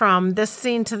transition from this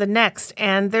scene to the next,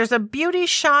 and there's a beauty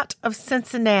shot of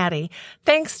Cincinnati,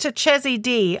 thanks to Chezzy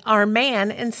D, our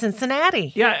man in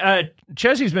Cincinnati. Yeah,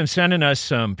 Chezzy's been sending us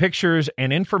some pictures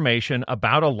and information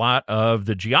about a lot of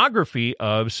the geography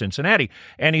of Cincinnati.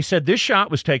 And he said this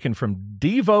shot was taken from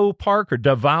Devo Park or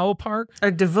Davao Park?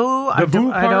 Or Davao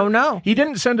Park? I don't know. He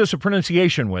didn't send us a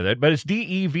pronunciation with it, but it's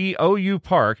Devou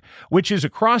Park, which is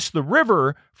across the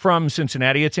river from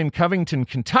Cincinnati. It's in Covington,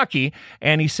 Kentucky.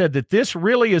 And he said that this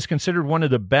really is considered one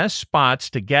of the best spots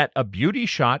to get a beauty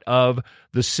shot of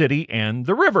the city and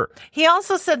the river. He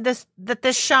also said that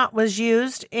this shot was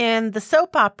used in the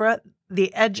soap opera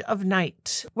The Edge of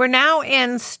Night. We're now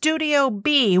in Studio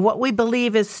B, what we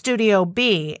believe is Studio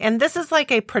B. And this is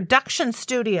like a production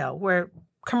studio where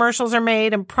commercials are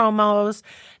made and promos.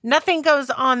 Nothing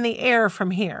goes on the air from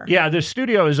here. Yeah, the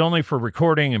studio is only for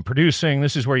recording and producing.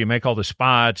 This is where you make all the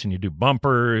spots and you do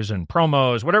bumpers and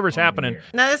promos, whatever's happening.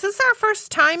 Now, is this our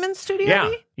first time in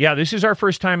Studio B? Yeah, this is our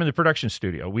first time in the production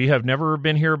studio. We have never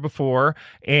been here before,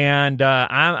 and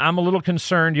I'm a little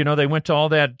concerned. You know, they went to all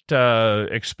that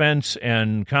expense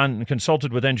and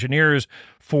consulted with engineers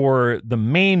for the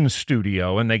main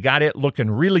studio, and they got it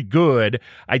looking really good.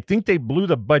 I think they blew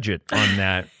the budget on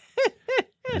that.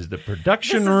 Is the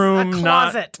production room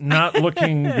not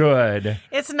looking good?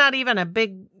 It's not even a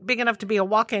big big enough to be a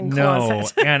walk-in No,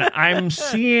 closet. and I'm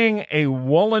seeing a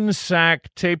woolen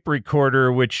sack tape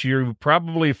recorder, which you're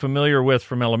probably familiar with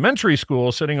from elementary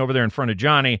school, sitting over there in front of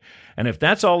Johnny. And if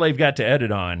that's all they've got to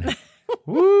edit on,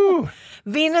 woo!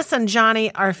 Venus and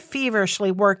Johnny are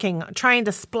feverishly working, trying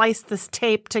to splice this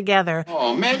tape together.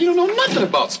 Oh, man, you don't know nothing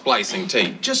about splicing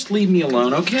tape. Just leave me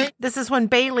alone, okay? This is when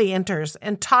Bailey enters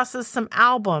and tosses some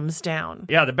albums down.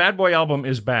 Yeah, the Bad Boy album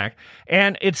is back.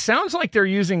 And it sounds like they're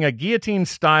using a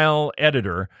guillotine-style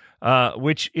editor,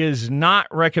 which is not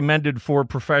recommended for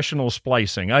professional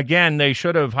splicing. Again, they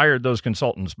should have hired those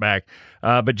consultants back.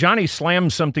 But Johnny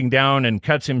slams something down and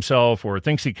cuts himself or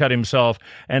thinks he cut himself,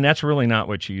 and that's really not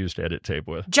what you use to edit tape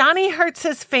with. Johnny hurts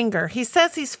his finger. He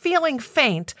says he's feeling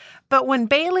faint, but when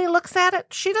Bailey looks at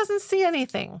it, she doesn't see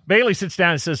anything. Bailey sits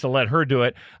down and says to let her do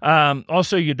it.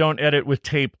 Also, you don't edit with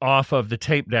tape off of the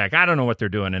tape deck. I don't know what they're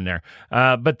doing in there.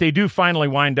 But they do finally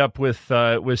wind up with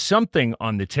something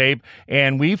on the tape,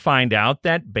 and we find out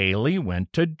that Bailey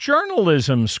went to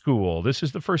journalism school. This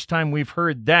is the first time we've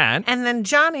heard that. And then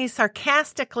Johnny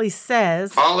sarcastically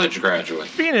says, College graduate.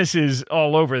 Venus is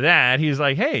all over that. He's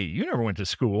like, hey, you never went to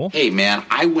school. Hey, man,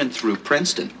 I went through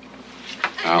Princeton.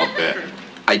 I'll bet.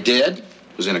 I did.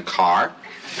 Was in a car.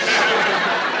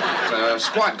 A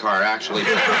squad car, actually.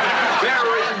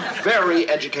 Very, very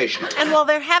educational. And while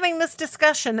they're having this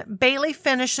discussion, Bailey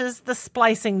finishes the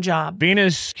splicing job.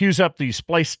 Venus cues up the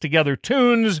spliced together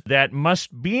tunes that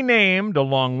must be named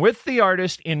along with the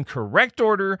artist in correct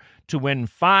order to win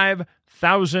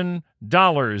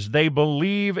 $5,000. They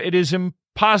believe it is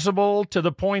impossible to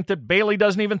the point that Bailey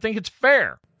doesn't even think it's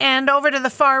fair. And over to the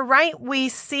far right, we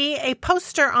see a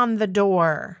poster on the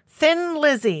door. Thin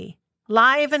Lizzy,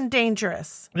 Live and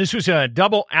Dangerous. This was a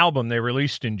double album they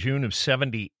released in June of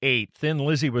 '78. Thin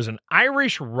Lizzy was an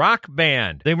Irish rock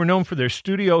band. They were known for their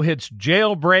studio hits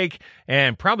Jailbreak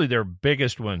and probably their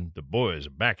biggest one, The Boys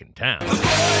Are Back in Town. The boys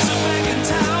are back in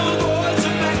town, the boys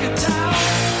are back in town.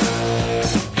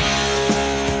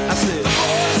 I said, the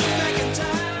boys are back in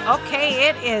town. Okay,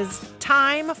 it is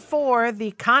time for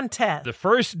the contest. The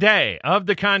first day of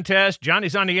the contest,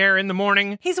 Johnny's on the air in the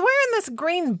morning. He's wearing this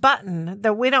green button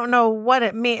that we don't know what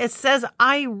it means. It says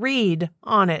I read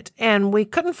on it, and we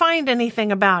couldn't find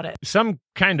anything about it. Some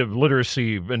kind of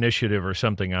literacy initiative or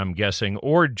something, I'm guessing,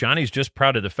 or Johnny's just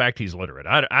proud of the fact he's literate.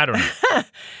 I don't know.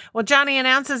 Well, Johnny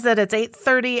announces that it's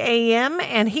 8:30 a.m.,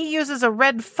 and he uses a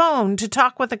red phone to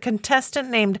talk with a contestant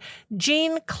named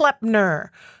Jean Klepner.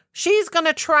 She's going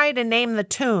to try to name the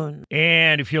tune.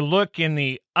 And if you look in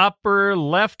the upper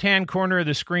left-hand corner of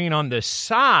the screen on the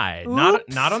side,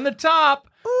 not on the top,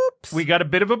 we got a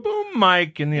bit of a boom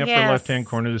mic in the upper left-hand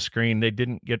corner of the screen. They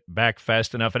didn't get back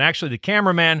fast enough. And actually, the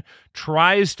cameraman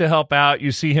tries to help out.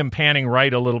 You see him panning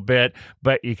right a little bit,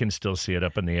 but you can still see it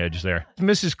up on the edge there.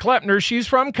 Mrs. Klepner, she's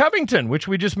from Covington, which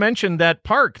we just mentioned. That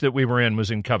park that we were in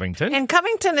was in Covington. And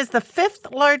Covington is the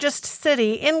 5th largest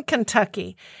city in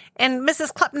Kentucky. And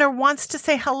Mrs. Klepner wants to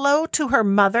say hello to her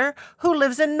mother, who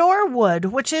lives in Norwood,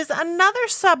 which is another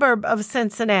suburb of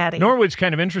Cincinnati. Norwood's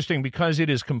kind of interesting because it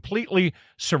is completely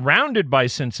surrounded by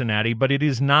Cincinnati, but it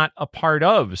is not a part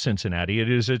of Cincinnati.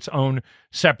 It is its own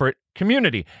separate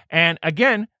community. And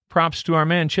again, props to our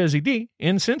man Chezzy D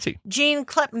in Cincy. Jean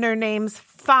Klepner names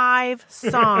 5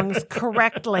 songs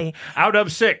correctly. Out of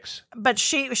 6. But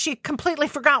she completely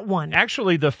forgot one.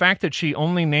 Actually, the fact that she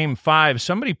only named 5,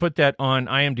 somebody put that on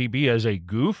IMDb as a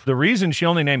goof. The reason she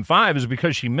only named 5 is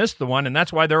because she missed the one, and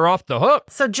that's why they're off the hook.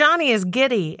 So Johnny is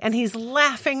giddy, and he's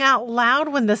laughing out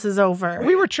loud when this is over.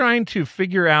 We were trying to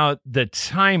figure out the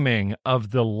timing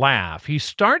of the laugh. He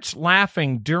starts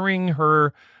laughing during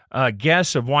her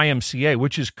guess of YMCA,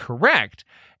 which is correct.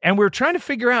 And we're trying to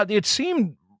figure out, it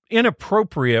seemed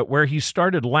inappropriate where he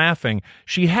started laughing.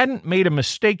 She hadn't made a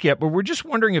mistake yet, but we're just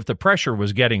wondering if the pressure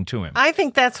was getting to him. I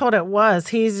think that's what it was.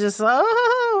 He's just,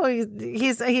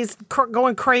 he's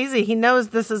going crazy. He knows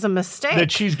this is a mistake.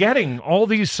 That she's getting all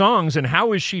these songs, and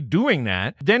how is she doing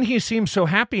that? Then he seems so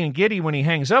happy and giddy when he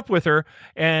hangs up with her,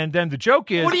 and then the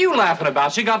joke is... What are you laughing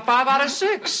about? She got 5 out of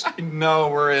 6. No,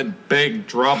 we're in big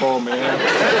trouble,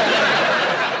 man.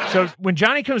 So when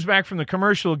Johnny comes back from the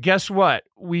commercial, guess what?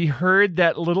 We heard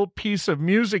that little piece of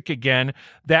music again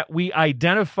that we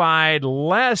identified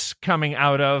Les coming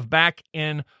out of back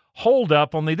in Hold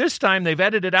Up, only this time they've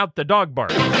edited out the dog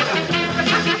bark.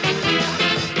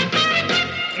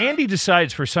 Andy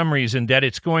decides for some reason that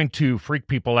it's going to freak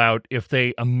people out if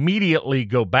they immediately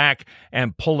go back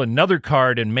and pull another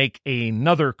card and make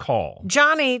another call.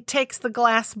 Johnny takes the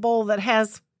glass bowl that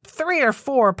has 3 or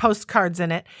 4 postcards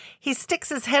in it. He sticks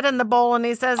his head in the bowl and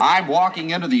he says, I'm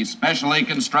walking into the specially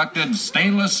constructed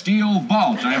stainless steel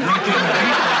vault. I'm reaching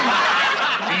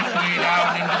deeply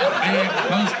down into the big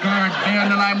postcard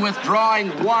bin, and I'm withdrawing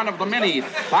one of the many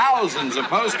thousands of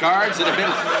postcards that have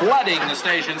been flooding the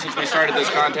station since we started this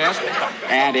contest.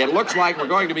 And it looks like we're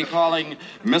going to be calling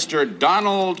Mr.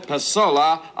 Donald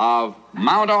Pasola of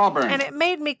Mount Auburn. And it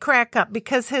made me crack up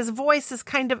because his voice is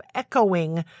kind of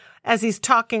echoing as he's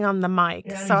talking on the mic.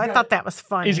 Yeah, so I thought that was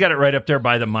funny. He's got it right up there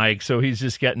by the mic, so he's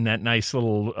just getting that nice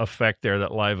little effect there,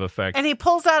 that live effect. And he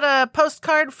pulls out a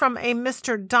postcard from a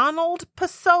Mr. Donald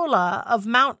Pasola of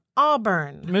Mount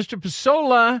Auburn. Mr.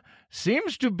 Pasola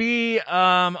seems to be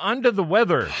under the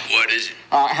weather. What is it?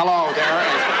 Hello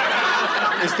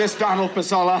there. Is this Donald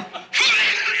Pasola?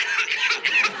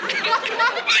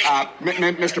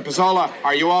 Mr. Pasola,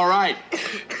 are you all right?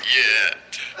 Yeah,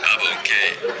 I'm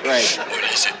okay. Great. What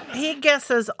is it? He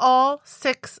guesses all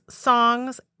 6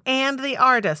 songs and the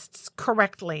artists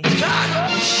correctly.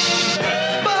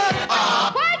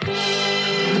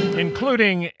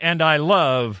 Including And I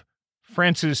Love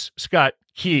Francis Scott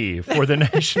Key for the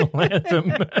national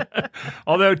anthem.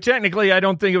 Although technically I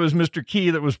don't think it was Mr. Key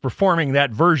that was performing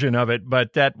that version of it,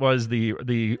 but that was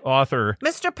the author.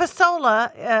 Mr.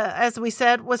 Pasola, as we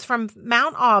said, was from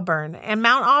Mount Auburn, and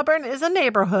Mount Auburn is a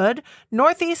neighborhood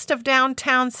northeast of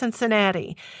downtown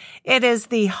Cincinnati. It is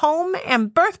the home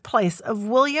and birthplace of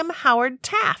William Howard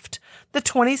Taft, the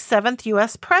 27th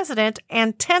U.S. President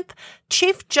and 10th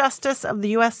Chief Justice of the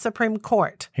U.S. Supreme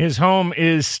Court. His home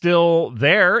is still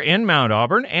there in Mount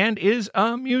Auburn and is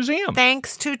a museum.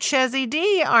 Thanks to Chezzy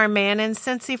D, our man in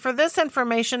Cincy, for this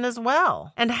information as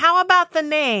well. And how about the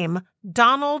name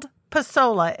Donald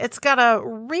Pasola? It's got a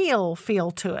real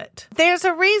feel to it. There's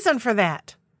a reason for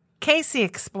that. Casey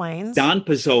explains. Don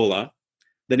Pasola,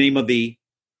 the name of that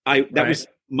was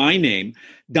my name.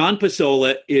 Don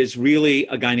Pasola is really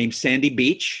a guy named Sandy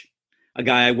Beach, a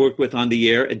guy I worked with on the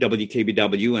air at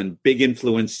WKBW, and big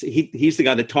influence. He's the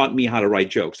guy that taught me how to write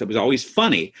jokes. It was always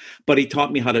funny, but he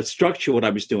taught me how to structure what I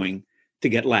was doing to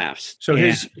get laughs. So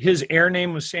his air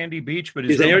name was Sandy Beach, but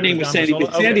his air name was Sandy Beach.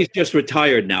 Okay. Sandy's just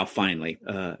retired now, finally.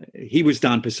 He was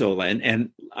Don Pasola,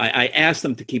 and I asked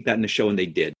them to keep that in the show, and they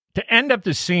did. To end up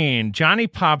the scene, Johnny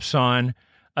pops on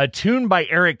a tune by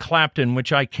Eric Clapton,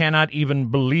 which I cannot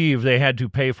even believe they had to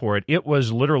pay for it. It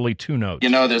was literally 2 notes. You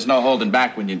know, there's no holding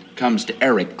back when it comes to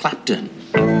Eric Clapton.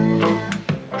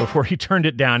 Before he turned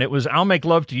it down, it was I'll Make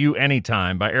Love to You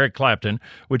Anytime by Eric Clapton,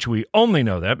 which we only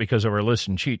know that because of our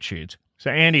listen cheat sheets.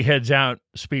 So Andy heads out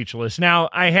speechless. Now,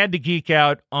 I had to geek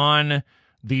out on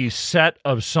the set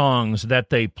of songs that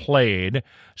they played,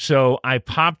 so I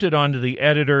popped it onto the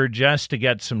editor just to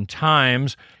get some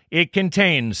times. It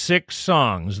contains 6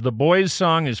 songs. The Boys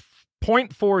song is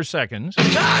 0.4 seconds.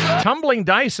 Tumbling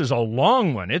Dice is a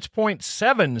long one. It's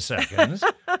 0.7 seconds.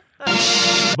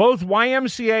 Both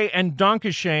YMCA and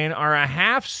Donkashane are a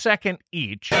half second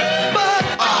each.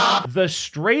 The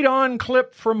Straight On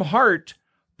clip from Heart,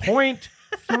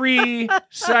 0.3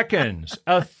 seconds,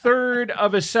 a third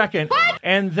of a second. What?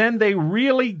 And then they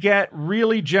really get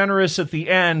really generous at the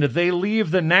end. They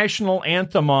leave the national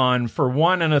anthem on for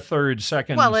 1 1/3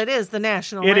 seconds. Well, it is the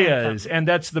national anthem. It is, and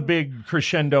that's the big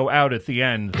crescendo out at the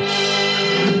end.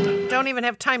 Don't even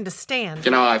have time to stand.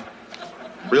 You know, I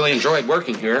really enjoyed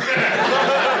working here.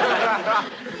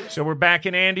 So we're back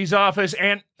in Andy's office,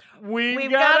 and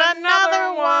we've got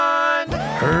another one.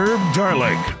 Herb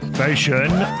Darlick,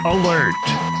 Fashion Alert.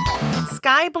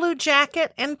 Sky blue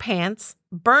jacket and pants,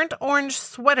 burnt orange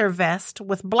sweater vest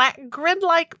with black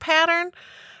grid-like pattern,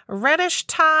 a reddish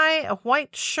tie, a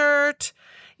white shirt.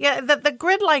 Yeah, the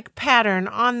grid-like pattern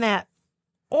on that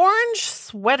orange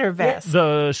sweater vest.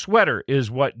 The sweater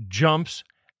is what jumps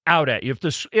out at you. If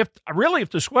the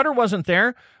sweater wasn't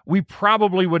there, we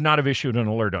probably would not have issued an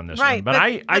alert on this one. But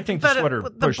I think the sweater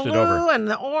pushed it over. The blue and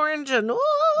the orange and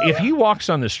if he walks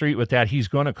on the street with that, he's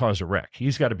going to cause a wreck.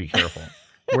 He's got to be careful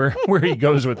where he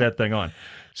goes with that thing on.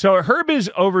 So Herb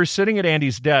is over sitting at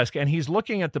Andy's desk, and he's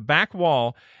looking at the back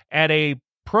wall at a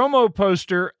promo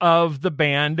poster of the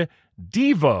band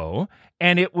Devo,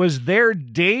 and it was their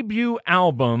debut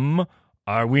album,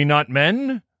 Are We Not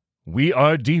Men? We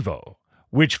Are Devo,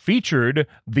 which featured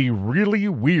the really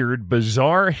weird,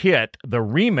 bizarre hit, the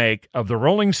remake of the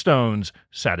Rolling Stones'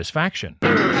 Satisfaction.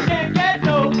 I can't get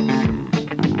no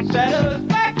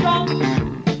satisfaction.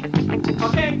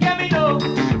 I can't get me no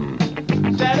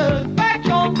satisfaction.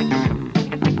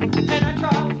 And I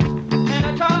try, and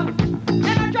I try,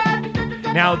 and I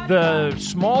try. Now, the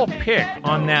small pic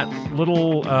on that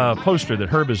little poster that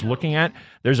Herb is looking at,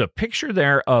 there's a picture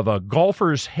there of a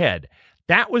golfer's head.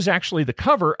 That was actually the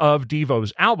cover of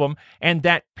Devo's album, and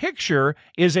that picture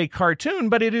is a cartoon,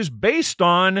 but it is based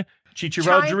on Chichi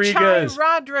Rodriguez.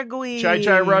 Rodriguez.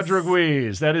 Chai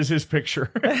Rodriguez. That is his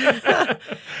picture.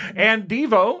 And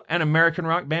Devo, an American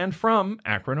rock band from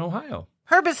Akron, Ohio.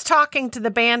 Herb is talking to the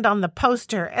band on the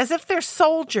poster as if they're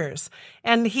soldiers,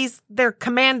 and he's their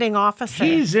commanding officer.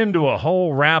 He's into a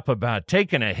whole rap about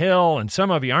taking a hill, and some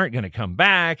of you aren't going to come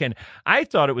back. And I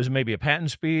thought it was maybe a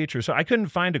patent speech or so. I couldn't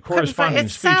find a corresponding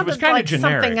speech. It was kind like of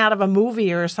generic. Something out of a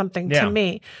movie or something to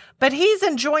me. But he's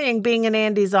enjoying being in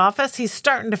Andy's office. He's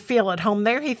starting to feel at home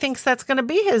there. He thinks that's going to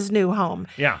be his new home.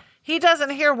 Yeah. He doesn't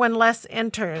hear when Les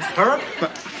enters. Herb?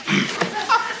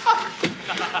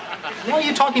 Why are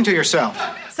you talking to yourself?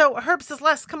 So Herb says,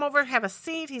 Les, come over, have a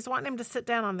seat. He's wanting him to sit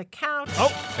down on the couch.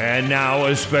 And now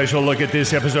a special look at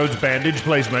this episode's bandage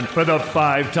placement for the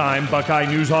 5-time Buckeye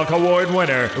Newshawk Award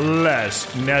winner, Les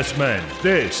Nessman.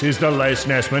 This is the Les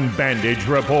Nessman Bandage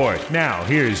Report. Now,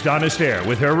 here's Donna Stair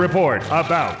with her report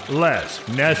about Les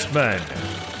Nessman.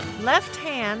 Left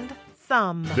hand,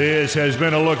 thumb. This has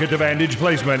been a look at the bandage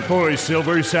placement for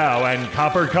Silver Sow and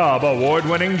Copper Cob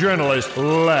award-winning journalist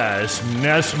Les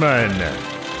Nessman.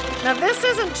 Now, this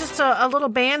isn't just a little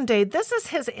Band-Aid. This is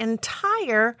his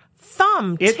entire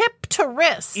thumb, tip to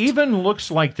wrist. Even looks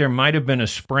like there might have been a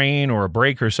sprain or a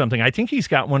break or something. I think he's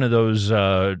got one of those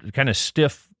kind of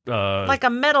stiff... like a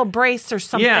metal brace or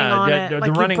something on it.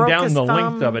 Like the running down the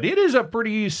length of it. It is a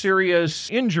pretty serious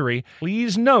injury.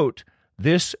 Please note,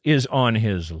 this is on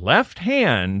his left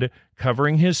hand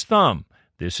covering his thumb.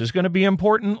 This is going to be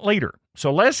important later.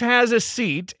 So Les has a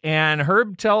seat, and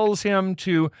Herb tells him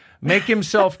to make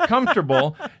himself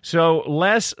comfortable. So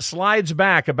Les slides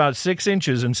back about 6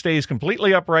 inches and stays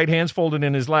completely upright, hands folded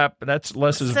in his lap. That's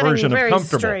Les's version of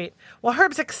comfortable. Straight. Well,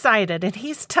 Herb's excited, and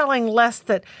he's telling Les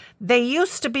that they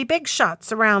used to be big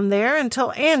shots around there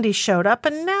until Andy showed up,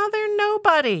 and now they're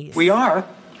nobodies. We are,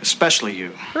 especially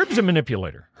you. Herb's a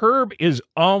manipulator. Herb is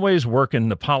always working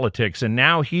the politics, and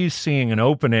now he's seeing an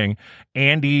opening.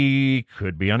 Andy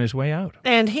could be on his way out.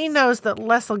 And he knows that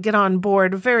Les will get on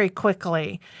board very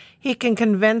quickly. He can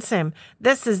convince him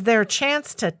this is their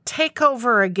chance to take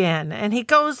over again. And he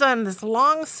goes on this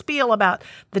long spiel about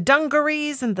the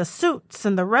dungarees and the suits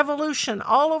and the revolution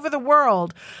all over the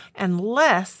world. And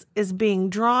Les is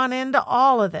being drawn into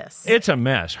all of this. It's a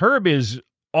mess. Herb is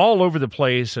all over the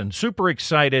place and super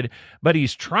excited, but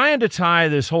he's trying to tie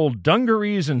this whole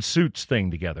dungarees and suits thing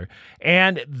together.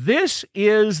 And this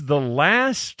is the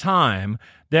last time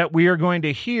that we are going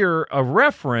to hear a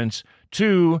reference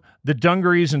to the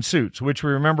dungarees and suits, which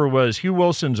we remember was Hugh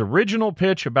Wilson's original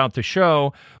pitch about the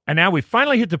show. And now we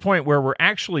finally hit the point where we're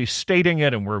actually stating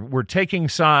it and we're taking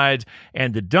sides,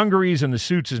 and the dungarees and the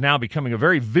suits is now becoming a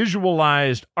very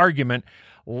visualized argument.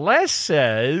 Les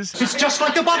says... It's just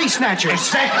like the Body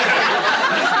Snatchers. Now,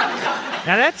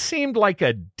 that seemed like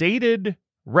a dated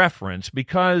reference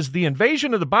because the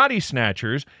Invasion of the Body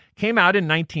Snatchers came out in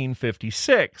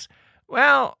 1956.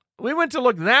 Well, we went to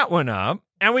look that one up,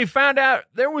 and we found out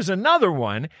there was another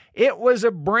one. It was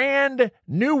a brand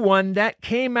new one that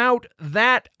came out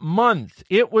that month.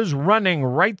 It was running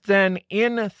right then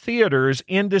in theaters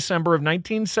in December of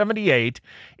 1978.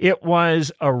 It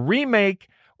was a remake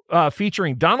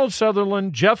featuring Donald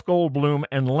Sutherland, Jeff Goldblum,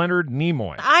 and Leonard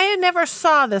Nimoy. I never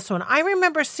saw this one. I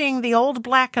remember seeing the old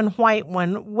black and white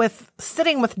one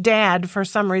sitting with Dad for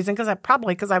some reason, because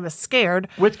I was scared.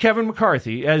 With Kevin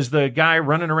McCarthy as the guy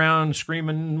running around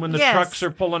screaming when the trucks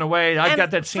are pulling away. I've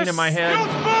got that scene in my head. You're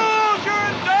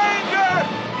in danger!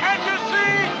 Can't you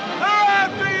see? They're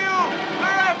after you!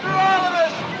 They're after all of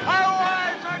us!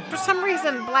 For some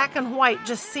reason, black and white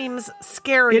just seems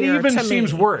scarier to me. It even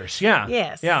seems worse, yeah.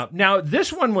 Yes. Yeah. Now,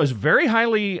 this one was very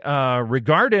highly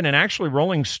regarded, and actually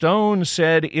Rolling Stone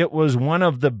said it was one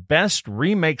of the best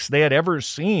remakes they had ever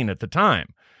seen at the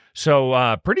time.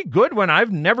 So, pretty good one.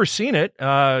 I've never seen it.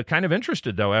 Kind of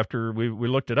interested, though, after we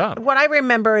looked it up. What I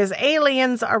remember is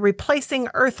aliens are replacing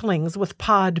Earthlings with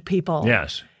pod people.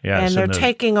 Yes. And they're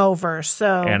taking over,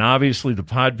 so... And obviously the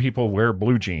pod people wear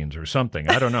blue jeans or something.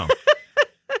 I don't know.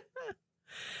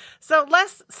 So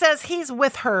Les says he's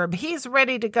with Herb. He's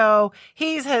ready to go.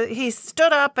 He's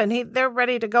stood up and they're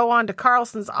ready to go on to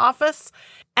Carlson's office.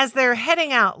 As they're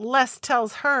heading out, Les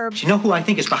tells Herb, Do you know who I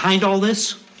think is behind all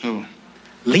this? Who?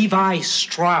 Levi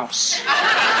Strauss.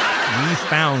 We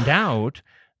found out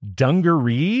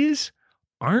dungarees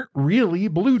aren't really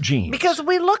blue jeans. Because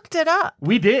we looked it up.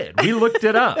 We did. We looked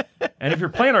it up. And if you're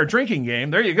playing our drinking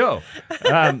game, there you go.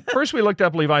 First, we looked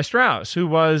up Levi Strauss, who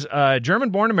was a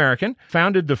German-born American,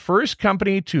 founded the first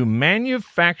company to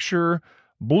manufacture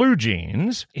blue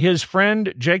jeans. His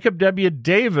friend Jacob W.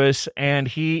 Davis, and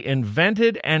he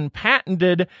invented and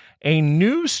patented a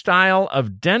new style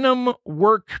of denim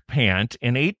work pant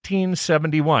in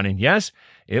 1871. And yes,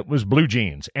 it was blue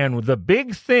jeans. And the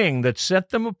big thing that set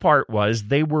them apart was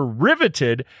they were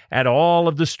riveted at all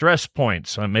of the stress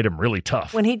points. So it made them really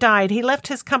tough. When he died, he left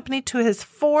his company to his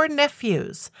 4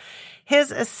 nephews.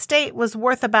 His estate was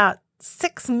worth about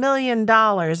 $6 million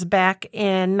back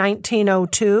in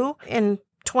 1902. In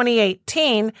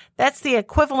 2018, that's the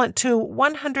equivalent to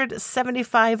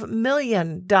 $175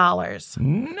 million.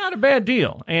 Not a bad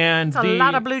deal. And That's a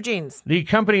lot of blue jeans. The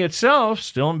company itself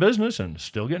still in business and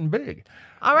still getting big.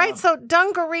 All right, so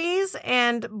dungarees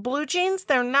and blue jeans,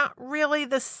 they're not really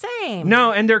the same.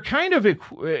 No, and they're kind of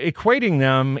equating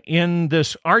them in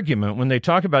this argument. When they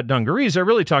talk about dungarees, they're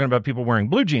really talking about people wearing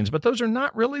blue jeans, but those are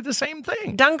not really the same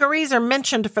thing. Dungarees are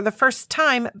mentioned for the first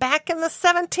time back in the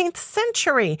 17th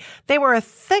century. They were a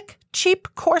thick, cheap,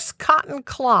 coarse cotton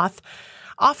cloth,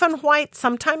 often white,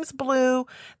 sometimes blue.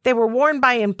 They were worn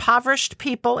by impoverished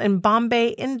people in Bombay,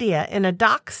 India, in a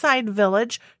dockside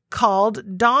village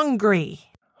called Dongri.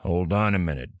 Hold on a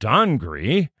minute.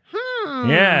 Dongri?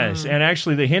 Yes, and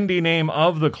actually the Hindi name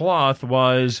of the cloth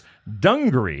was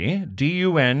Dungri,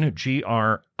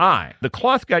 D-U-N-G-R-I. The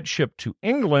cloth got shipped to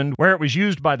England, where it was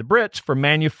used by the Brits for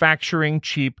manufacturing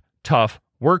cheap, tough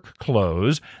work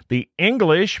clothes. The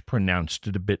English pronounced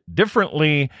it a bit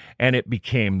differently, and it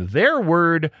became their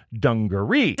word,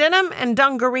 dungaree. Denim and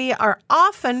dungaree are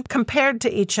often compared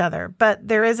to each other, but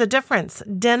there is a difference.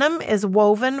 Denim is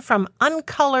woven from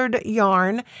uncolored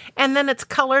yarn, and then it's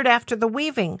colored after the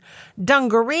weaving.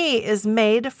 Dungaree is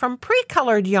made from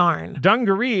pre-colored yarn.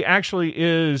 Dungaree actually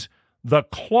is the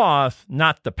cloth,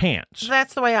 not the pants.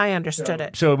 That's the way I understood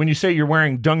it. So when you say you're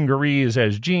wearing dungarees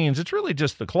as jeans, it's really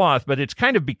just the cloth, but it's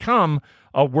kind of become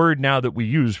a word now that we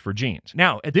use for jeans.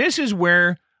 Now, this is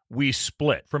where we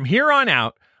split. From here on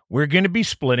out, we're going to be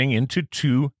splitting into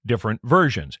 2 different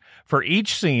versions. For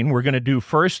each scene, we're going to do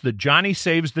first the Johnny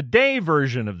Saves the Day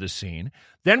version of the scene.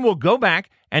 Then we'll go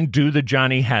back and do the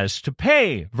Johnny Has to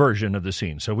Pay version of the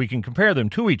scene so we can compare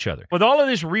them to each other. With all of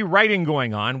this rewriting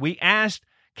going on, we asked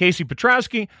Casey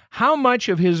Piotrowski how much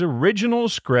of his original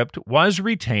script was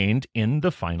retained in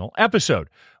the final episode.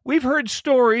 We've heard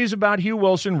stories about Hugh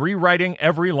Wilson rewriting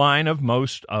every line of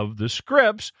most of the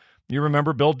scripts. You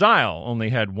remember Bill Dial only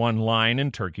had 1 line in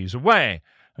Turkeys Away.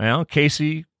 Well,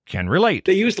 Casey can relate.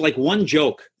 They used like 1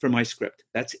 joke for my script.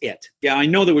 That's it. Yeah, I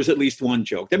know there was at least 1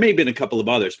 joke. There may have been a couple of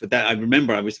others, but that I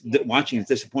remember I was watching and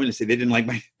disappointed to say they didn't like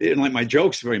my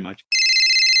jokes very much.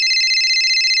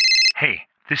 Hey,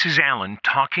 this is Alan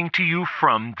talking to you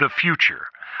from the future.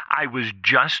 I was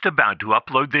just about to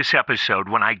upload this episode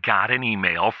when I got an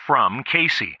email from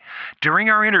Casey. During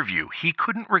our interview, he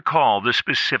couldn't recall the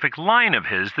specific line of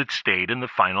his that stayed in the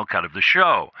final cut of the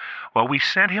show. Well, we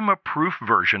sent him a proof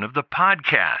version of the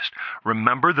podcast.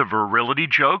 Remember the virility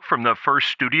joke from the first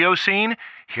studio scene?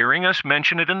 Hearing us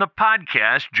mention it in the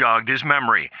podcast jogged his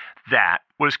memory. That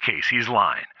was Casey's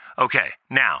line. Okay,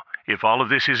 now, if all of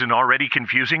this isn't already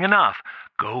confusing enough,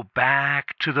 go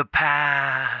back to the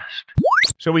past.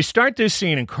 So we start this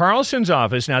scene in Carlson's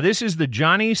office. Now, this is the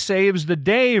Johnny Saves the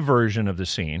Day version of the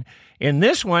scene. In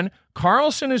this one,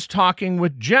 Carlson is talking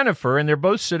with Jennifer, and they're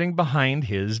both sitting behind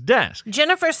his desk.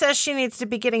 Jennifer says she needs to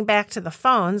be getting back to the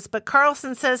phones, but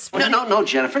Carlson says... No,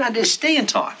 Jennifer. Now, just stay and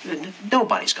talk.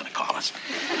 Nobody's going to call us.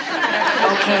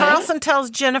 Okay. Carlson tells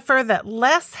Jennifer that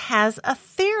Les has a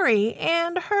theory,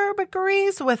 and Herb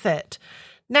agrees with it.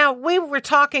 Now, we were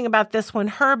talking about this when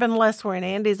Herb and Les were in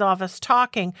Andy's office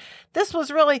talking. This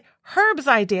was really Herb's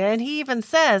idea, and he even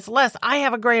says, Les, I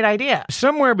have a great idea.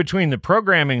 Somewhere between the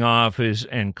programming office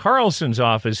and Carlson's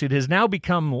office, it has now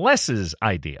become Les's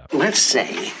idea. Let's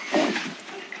say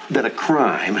that a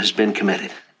crime has been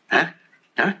committed. Huh?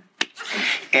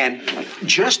 And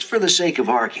just for the sake of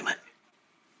argument,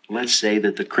 let's say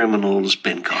that the criminal's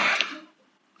been caught.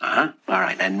 All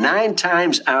right. Now, 9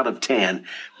 times out of 10,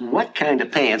 what kind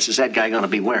of pants is that guy going to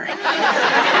be wearing?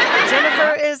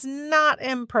 Jennifer is not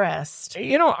impressed.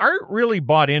 You know, Art really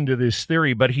bought into this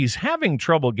theory, but he's having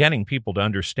trouble getting people to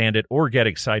understand it or get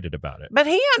excited about it. But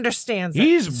he understands it,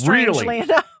 He's strangely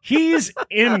enough. He's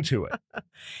into it.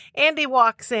 Andy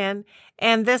walks in,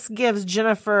 and this gives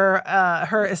Jennifer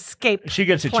her escape She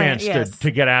gets a plan. chance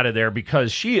to get out of there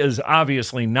because she is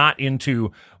obviously not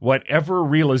into whatever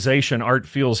realization Art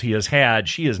feels he has had.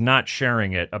 She is not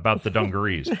sharing it about the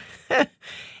dungarees.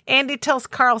 Andy tells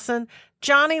Carlson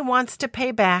Johnny wants to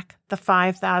pay back the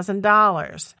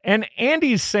 $5,000. And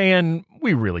Andy's saying,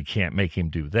 we really can't make him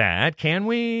do that, can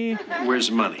we? Where's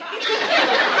the money?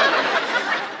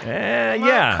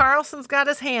 Yeah. Carlson's got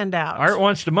his hand out. Art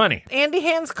wants the money. Andy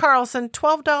hands Carlson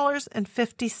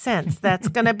 $12.50. That's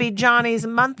going to be Johnny's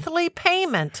monthly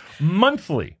payment.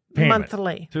 Monthly payment.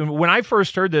 Monthly. So when I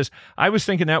first heard this, I was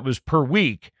thinking that was per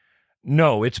week.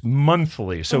 No, it's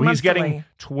monthly. So he's getting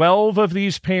 12 of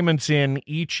these payments in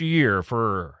each year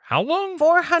for how long?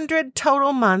 400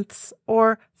 total months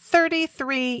or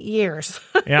 33 years.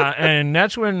 Yeah, and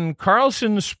that's when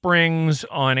Carlson springs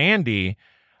on Andy.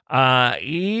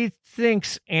 He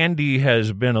thinks Andy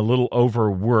has been a little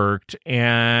overworked,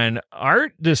 and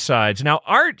Art decides. Now,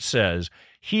 Art says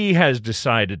he has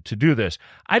decided to do this.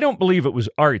 I don't believe it was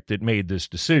Art that made this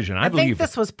decision. I think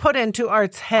this was put into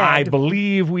Art's head. I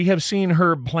believe we have seen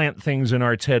Herb plant things in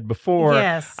Art's head before.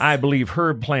 Yes. I believe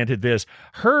Herb planted this.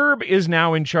 Herb is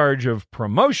now in charge of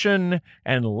promotion,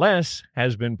 and Les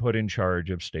has been put in charge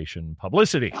of station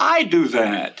publicity. I do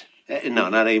that. No,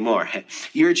 not anymore.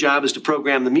 Your job is to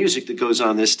program the music that goes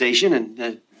on this station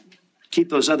and keep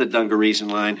those other dungarees in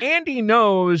line. Andy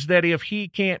knows that if he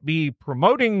can't be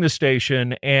promoting the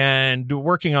station and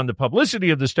working on the publicity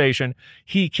of the station,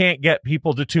 he can't get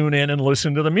people to tune in and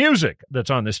listen to the music that's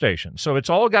on the station. So it's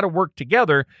all got to work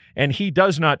together, and he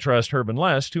does not trust Herb and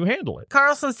Les to handle it.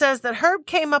 Carlson says that Herb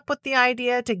came up with the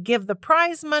idea to give the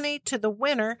prize money to the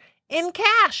winner in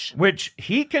cash, which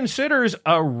he considers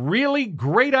a really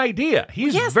great idea.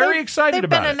 He's very excited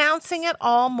about it. They've been announcing it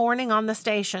all morning on the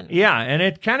station. Yeah, and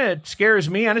it kind of scares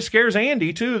me, and it scares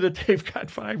Andy, too, that they've got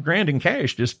 $5,000 in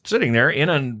cash just sitting there in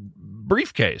a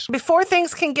briefcase. Before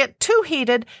things can get too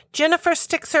heated, Jennifer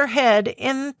sticks her head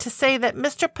in to say that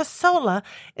Mr. Pasola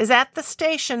is at the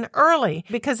station early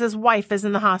because his wife is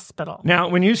in the hospital. Now,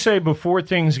 when you say before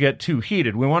things get too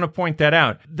heated, we want to point that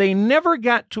out. They never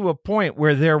got to a point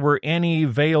where there were any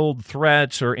veiled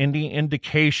threats or any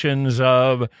indications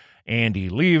of Andy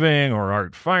leaving or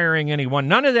Art firing anyone.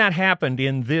 None of that happened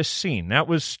in this scene. That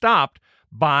was stopped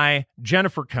by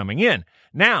Jennifer coming in.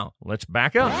 Now, let's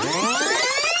back up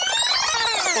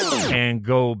and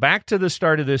go back to the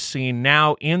start of this scene.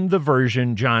 Now, in the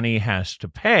version Johnny has to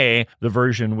pay, the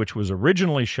version which was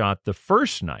originally shot the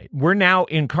first night, we're now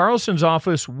in Carlson's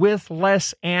office with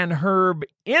Les and Herb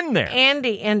in there.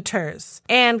 Andy enters,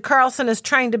 and Carlson is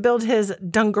trying to build his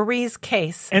dungarees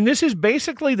case. And this is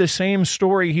basically the same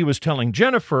story he was telling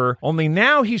Jennifer, only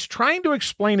now he's trying to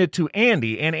explain it to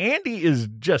Andy, and Andy is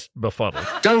just befuddled.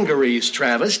 Dungarees,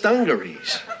 Travis,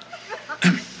 dungarees.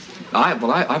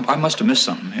 I must have missed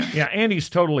something here. Yeah, Andy's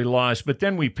totally lost, but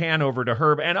then we pan over to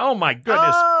Herb, and oh my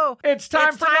goodness, it's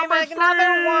time for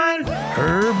another one.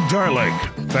 Herb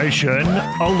Darlick, Fashion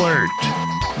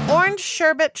Alert. Orange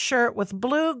sherbet shirt with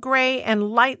blue, gray, and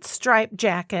light striped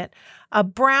jacket, a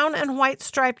brown and white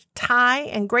striped tie,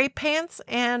 and gray pants,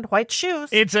 and white shoes.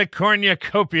 It's a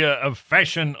cornucopia of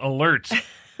fashion alerts.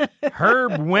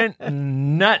 Herb went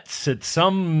nuts at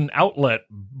some outlet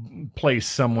place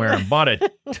somewhere and bought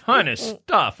a ton of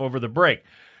stuff over the break.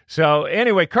 So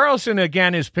anyway, Carlson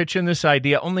again is pitching this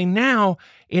idea, only now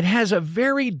it has a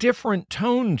very different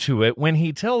tone to it when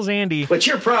he tells Andy. But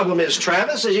your problem is,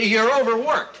 Travis, you're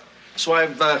overworked. So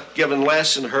I've given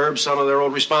Les and Herb some of their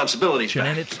old responsibilities back.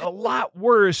 And it's a lot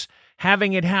worse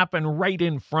having it happen right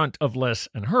in front of Les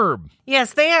and Herb.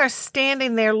 Yes, they are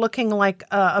standing there looking like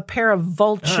a pair of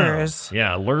vultures. Oh,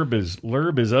 yeah,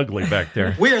 Lerb is ugly back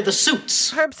there. We're the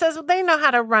suits. Herb says they know how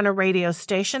to run a radio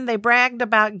station. They bragged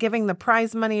about giving the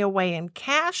prize money away in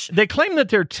cash. They claim that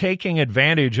they're taking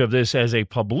advantage of this as a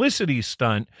publicity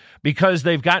stunt because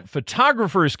they've got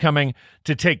photographers coming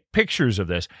to take pictures of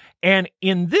this. And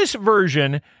in this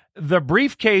version, the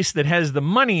briefcase that has the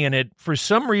money in it, for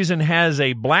some reason, has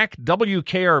a black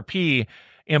WKRP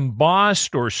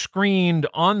embossed or screened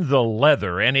on the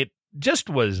leather, and it just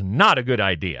was not a good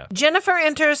idea. Jennifer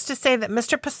enters to say that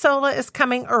Mr. Pasola is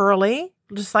coming early,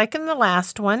 just like in the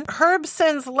last one. Herb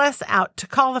sends Les out to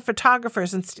call the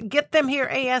photographers and get them here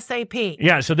ASAP.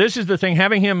 Yeah, so this is the thing.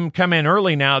 Having him come in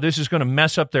early now, this is going to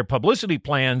mess up their publicity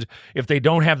plans if they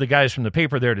don't have the guys from the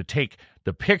paper there to take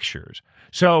the pictures.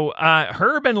 So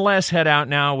Herb and Les head out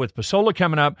now with Pasola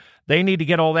coming up. They need to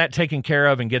get all that taken care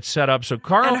of and get set up. So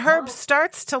And Herb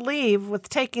starts to leave with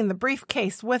taking the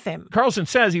briefcase with him. Carlson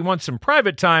says he wants some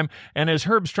private time, and as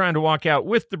Herb's trying to walk out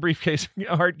with the briefcase,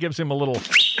 Art gives him a little...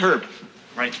 Herb,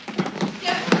 right. Bring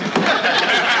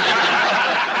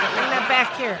that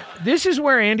back here. This is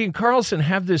where Andy and Carlson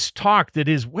have this talk that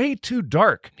is way too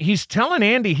dark. He's telling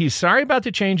Andy he's sorry about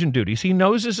the change in duties. He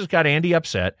knows this has got Andy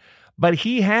upset, but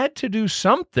he had to do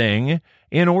something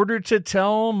in order to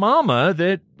tell Mama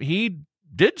that he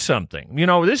did something. You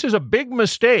know, this is a big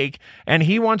mistake, and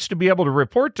he wants to be able to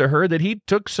report to her that he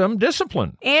took some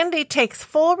discipline. Andy takes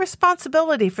full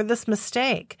responsibility for this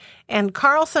mistake, and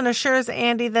Carlson assures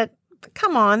Andy that,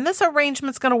 come on, this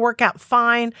arrangement's going to work out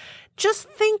fine. Just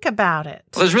think about it.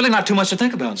 Well, there's really not too much to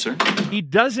think about, sir. He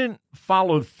doesn't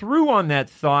follow through on that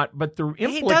thought, but the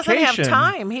implication... He doesn't have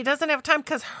time. He doesn't have time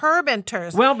because Herb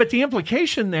enters. Well, but the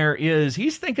implication there is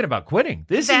he's thinking about quitting.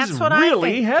 This is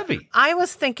really heavy. I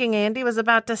was thinking Andy was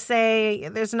about to say,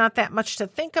 there's not that much to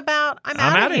think about. I'm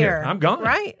out of here. I'm gone.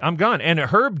 Right. I'm gone. And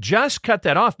Herb just cut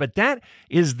that off, but that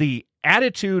is the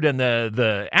attitude and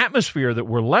the atmosphere that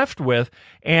we're left with.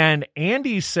 And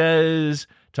Andy says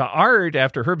to Art,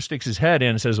 after Herb sticks his head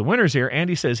in and says the winner's here,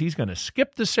 Andy says he's going to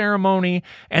skip the ceremony.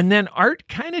 And then Art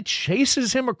kind of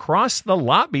chases him across the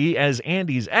lobby as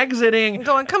Andy's exiting.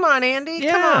 Going, come on, Andy,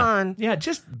 come on. Yeah,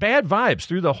 just bad vibes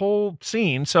through the whole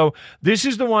scene. So this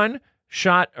is the one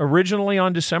shot originally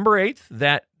on December 8th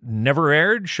that never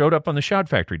aired, showed up on the Shout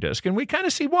Factory disc, and we kind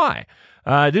of see why.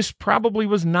 This probably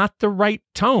was not the right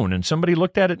tone, and somebody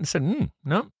looked at it and said,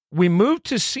 no. We move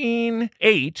to scene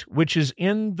 8, which is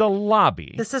in the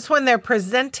lobby. This is when they're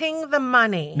presenting the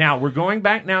money. Now, we're going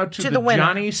back now to the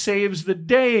Johnny Saves the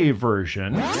Day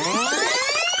version,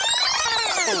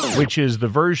 which is the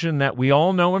version that we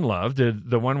all know and love,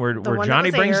 the one where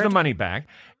Johnny brings the money back.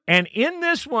 And in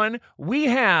this one, we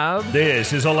have...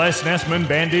 This is a Les Nessman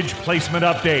bandage placement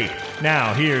update.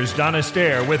 Now, here's Donna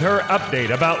Stair with her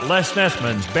update about Les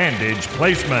Nessman's bandage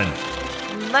placement.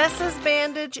 Les's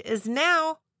bandage is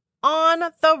now on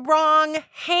the wrong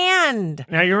hand.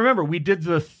 Now, you remember, we did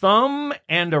the thumb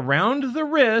and around the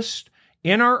wrist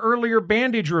in our earlier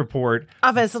bandage report.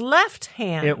 Of his left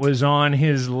hand. It was on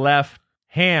his left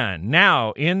hand.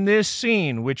 Now, in this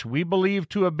scene, which we believe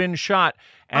to have been shot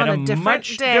at a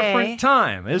much different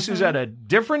time, this is at a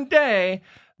different day,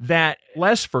 that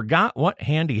Les forgot what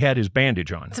hand he had his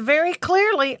bandage on. It's very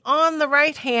clearly on the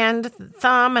right hand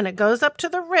thumb, and it goes up to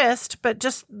the wrist, but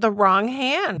just the wrong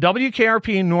hand.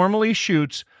 WKRP normally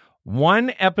shoots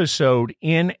one episode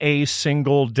in a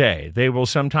single day. They will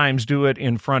sometimes do it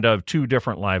in front of 2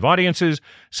 different live audiences.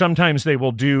 Sometimes they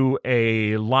will do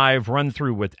a live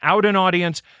run-through without an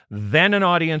audience, then an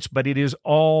audience, but it is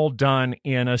all done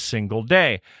in a single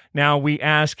day. Now, we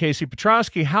asked Casey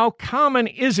Piotrowski, how common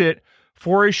is it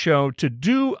for a show to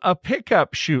do a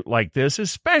pickup shoot like this,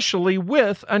 especially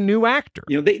with a new actor?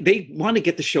 You know, they want to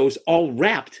get the shows all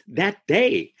wrapped that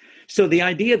day. So the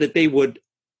idea that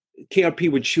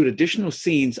KRP would shoot additional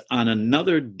scenes on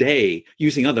another day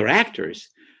using other actors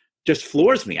just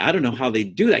floors me. I don't know how they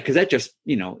do that, because that just,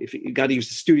 if you got to use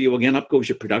the studio again, up goes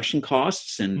your production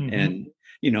costs and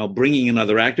bringing in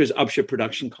other actors ups your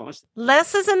production costs.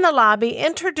 Les is in the lobby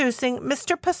introducing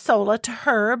Mr. Pasola to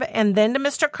Herb and then to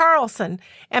Mr. Carlson.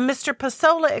 And Mr.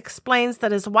 Pasola explains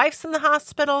that his wife's in the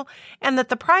hospital and that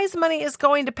the prize money is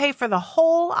going to pay for the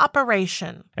whole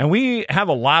operation. And we have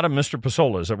a lot of Mr.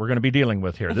 Pasolas that we're going to be dealing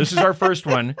with here. This is our first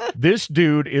one. This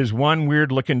dude is one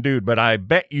weird-looking dude, but I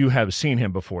bet you have seen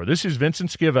him before. This is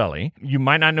Vincent Schiavelli. You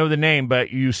might not know the name,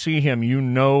 but you see him, you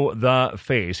know the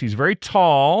face. He's very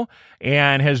tall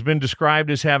and has been described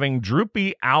as having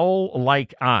droopy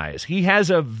owl-like eyes. He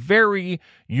has a very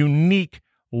unique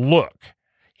look.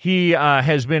 He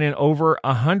has been in over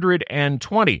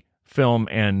 120 film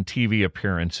and TV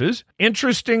appearances.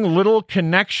 Interesting little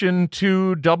connection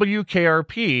to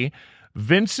WKRP.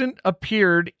 Vincent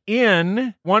appeared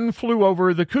in One Flew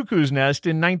Over the Cuckoo's Nest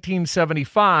in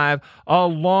 1975,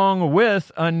 along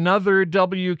with another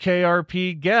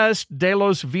WKRP guest,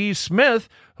 Delos V. Smith,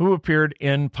 who appeared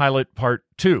in Pilot Part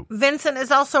 2. Vincent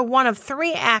is also one of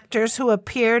 3 actors who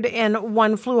appeared in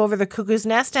One Flew Over the Cuckoo's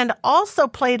Nest and also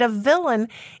played a villain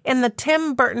in the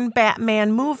Tim Burton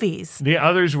Batman movies. The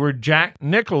others were Jack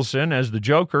Nicholson as the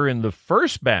Joker in the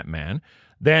first Batman,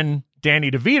 then Danny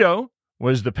DeVito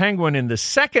was the Penguin in the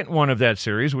second one of that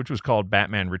series, which was called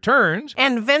Batman Returns.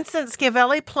 And Vincent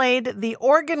Schiavelli played the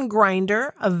organ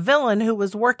grinder, a villain who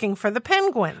was working for the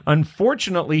Penguin.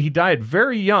 Unfortunately, he died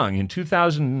very young in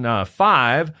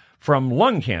 2005 from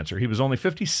lung cancer. He was only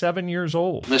 57 years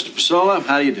old. Mr. Pasola,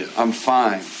 how do you do? I'm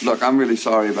fine. Look, I'm really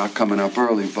sorry about coming up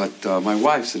early, but my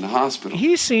wife's in the hospital.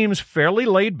 He seems fairly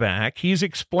laid back. He's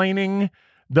explaining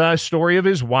the story of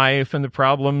his wife and the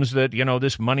problems that,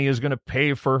 this money is going to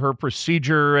pay for her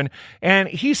procedure. And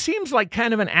he seems like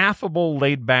kind of an affable,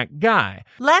 laid-back guy.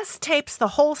 Les tapes the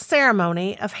whole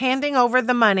ceremony of handing over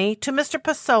the money to Mr.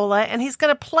 Pezzola, and he's going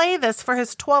to play this for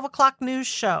his 12 o'clock news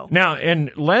show. Now,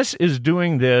 and Les is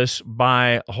doing this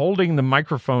by holding the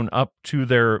microphone up to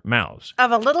their mouths.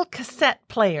 Of a little cassette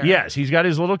player. Yes, he's got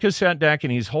his little cassette deck,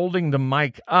 and he's holding the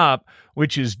mic up,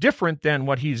 which is different than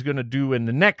what he's going to do in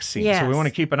the next scene. Yes. So we want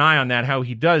to keep an eye on that, how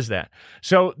he does that.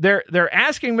 So they're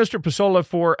asking Mr. Pezzola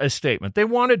for a statement. They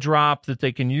want a drop that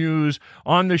they can use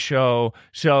on the show.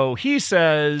 So he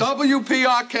says,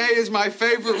 WPRK is my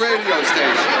favorite radio station.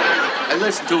 I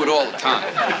listen to it all the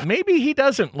time. Maybe he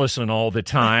doesn't listen all the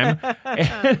time.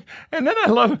 and then I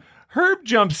love Herb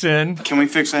jumps in. Can we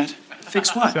fix that?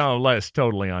 Fix what? So Les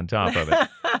totally on top of it.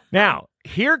 Now,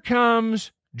 here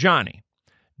comes Johnny.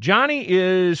 Johnny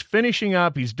is finishing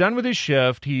up. He's done with his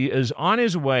shift. He is on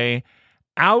his way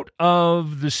out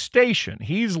of the station.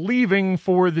 He's leaving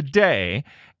for the day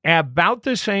about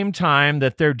the same time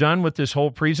that they're done with this whole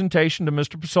presentation to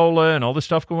Mr. Pezzola and all the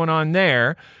stuff going on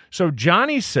there. So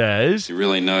Johnny says, You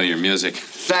really know your music.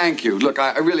 Thank you. Look,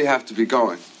 I really have to be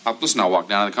going. Listen, I'll walk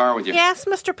down to the car with you. Yes,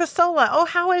 Mr. Pezzola. Oh,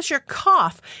 how is your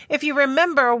cough? If you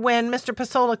remember when Mr.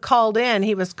 Pezzola called in,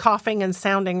 he was coughing and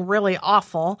sounding really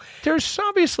awful. There's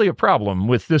obviously a problem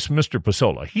with this Mr.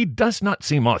 Pezzola. He does not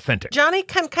seem authentic. Johnny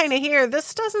can kind of hear,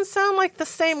 this doesn't sound like the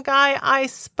same guy I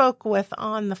spoke with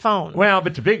on the phone. Well,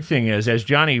 but the big thing is, as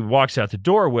Johnny walks out the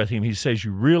door with him, he says,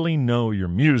 you really know your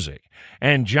music.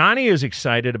 And Johnny is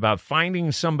excited about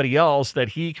finding somebody else that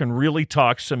he can really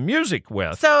talk some music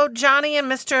with. So Johnny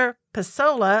and Mr.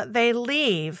 Pezzola, they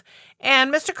leave.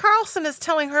 And Mr. Carlson is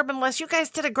telling Herb and Les, you guys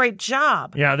did a great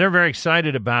job. Yeah, they're very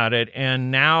excited about it.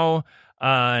 And now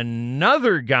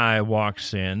another guy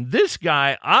walks in. This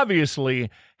guy obviously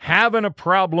having a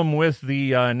problem with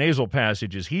the nasal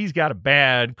passages. He's got a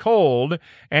bad cold,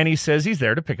 and he says he's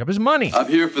there to pick up his money. I'm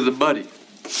here for the money.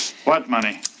 What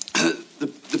money?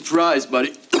 The prize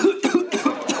money.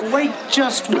 Wait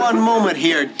just one moment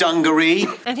here, dungaree.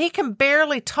 And he can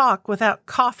barely talk without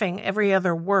coughing every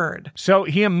other word. So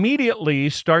he immediately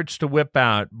starts to whip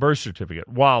out birth certificate,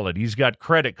 wallet. He's got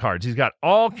credit cards. He's got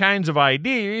all kinds of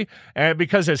ID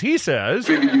because, as he says,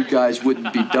 Figured you guys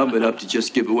wouldn't be dumb enough to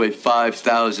just give away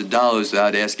 $5,000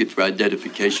 without asking for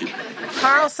identification.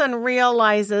 Carlson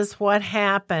realizes what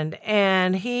happened,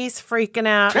 and he's freaking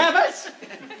out. Travis!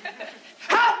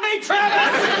 Help me,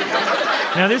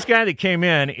 Travis! Now, this guy that came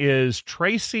in is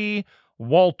Tracy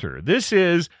Walter. This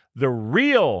is the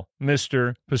real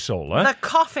Mr. Pezzola. The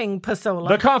coughing Pezzola.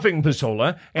 The coughing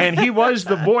Pezzola. And he was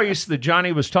the voice that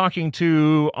Johnny was talking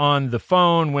to on the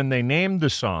phone when they named the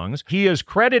songs. He is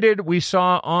credited, we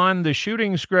saw on the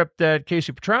shooting script that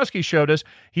Casey Petrowski showed us,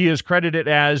 he is credited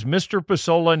as Mr.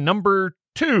 Pezzola number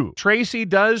 2. Tracy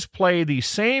does play the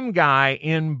same guy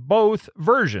in both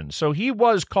versions, so he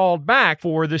was called back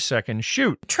for the second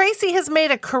shoot. Tracy has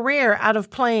made a career out of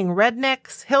playing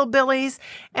rednecks, hillbillies,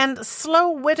 and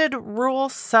slow-witted rural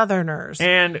Southerners.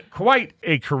 And quite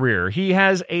a career. He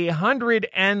has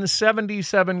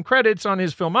 177 credits on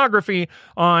his filmography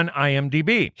on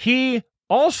IMDb. He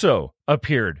also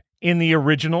appeared in the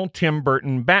original Tim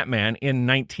Burton Batman in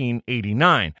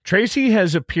 1989. Tracy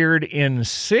has appeared in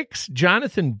 6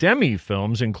 Jonathan Demme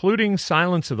films, including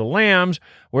Silence of the Lambs,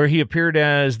 where he appeared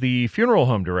as the funeral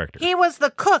home director. He was the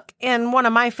cook in one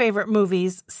of my favorite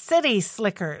movies, City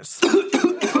Slickers.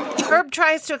 Herb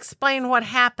tries to explain what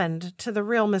happened to the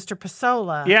real Mr.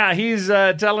 Pezzola. Yeah, he's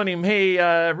telling him, hey,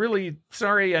 really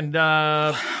sorry, and...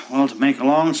 Well, to make a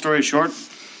long story short,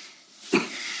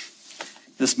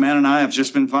 this man and I have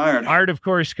just been fired. Art, of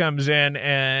course, comes in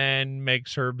and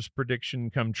makes Herb's prediction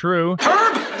come true.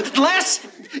 Herb! Les!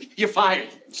 You're fired.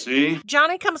 See?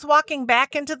 Johnny comes walking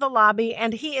back into the lobby,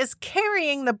 and he is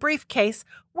carrying the briefcase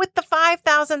with the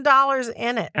 $5,000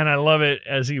 in it. And I love it.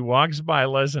 As he walks by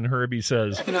Les and Herb, he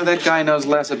says, You know, that guy knows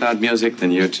less about music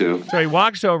than you two. So he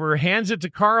walks over, hands it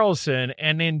to Carlson,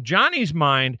 and in Johnny's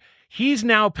mind, he's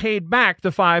now paid back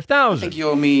the $5,000. I think you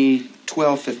owe me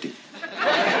 $12.50.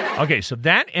 Okay, so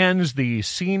that ends the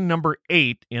scene number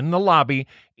 8 in the lobby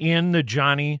in the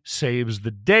Johnny Saves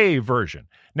the Day version.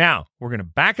 Now, we're going to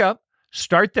back up,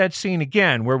 start that scene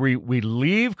again where we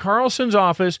leave Carlson's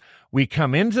office, we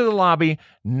come into the lobby.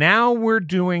 Now we're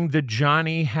doing the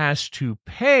Johnny Has to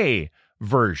Pay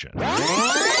version.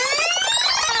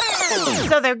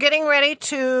 So they're getting ready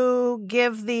to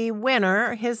give the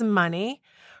winner his money.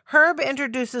 Herb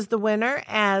introduces the winner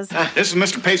as... This is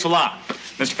Mr. Pezzola.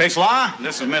 Mr. Pezzola,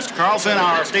 this is Mr. Carlson,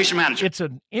 our station manager. It's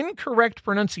an incorrect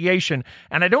pronunciation,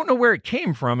 and I don't know where it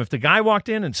came from. If the guy walked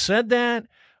in and said that,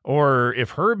 or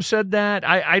if Herb said that.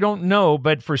 I don't know,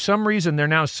 but for some reason they're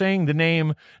now saying the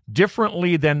name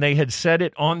differently than they had said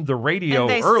it on the radio and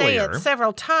they earlier. say it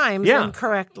several times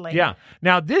incorrectly. Yeah.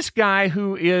 Now, this guy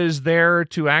who is there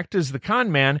to act as the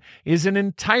con man is an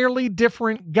entirely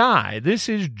different guy. This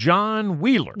is John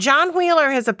Wheeler. John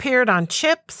Wheeler has appeared on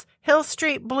Chips, Hill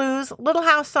Street Blues, Little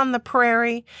House on the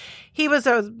Prairie. He was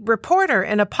a reporter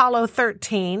in Apollo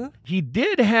 13. He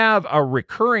did have a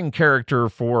recurring character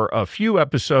for a few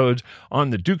episodes on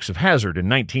The Dukes of Hazzard in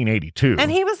 1982. And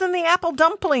he was in the Apple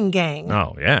Dumpling Gang.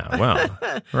 Oh, yeah.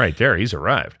 Well, right there, he's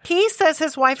arrived. He says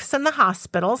his wife's in the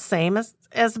hospital, same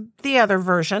as the other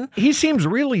version. He seems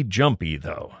really jumpy,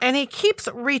 though. And he keeps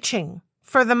reaching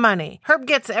for the money. Herb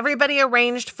gets everybody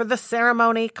arranged for the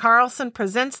ceremony. Carlson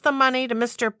presents the money to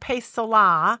Mr.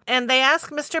 Pesola, and they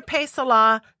ask Mr.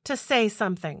 Pesola to say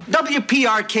something.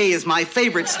 WPRK is my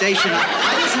favorite station.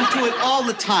 I listen to it all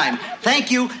the time.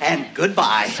 Thank you and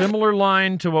goodbye. Similar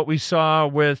line to what we saw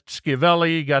with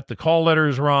Schiavelli, got the call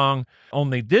letters wrong.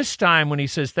 Only this time when he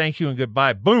says thank you and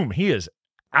goodbye, boom, he is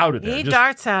out of there. He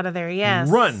darts out of there, yes.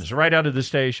 Runs right out of the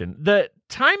station. The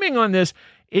timing on this,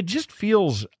 it just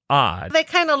feels odd. They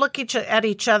kind of look at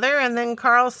each other, and then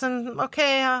Carlson,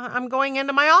 okay, I'm going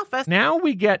into my office. Now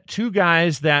we get two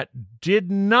guys that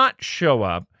did not show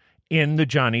up in the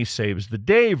Johnny Saves the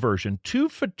Day version. Two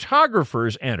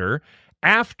photographers enter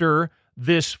after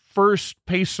this first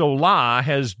Pesola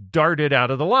has darted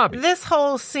out of the lobby. This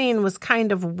whole scene was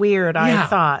kind of weird, I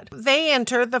thought. They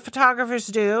enter, the photographers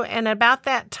do, and about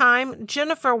that time,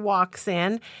 Jennifer walks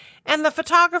in, and the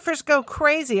photographers go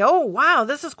crazy. Oh, wow,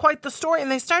 this is quite the story.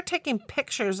 And they start taking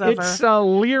pictures of her. It's a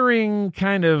leering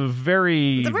kind of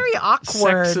very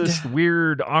awkward. Sexist,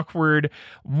 weird, awkward.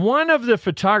 One of the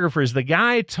photographers, the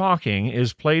guy talking,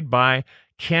 is played by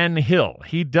Ken Hill.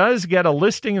 He does get a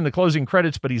listing in the closing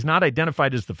credits, but he's not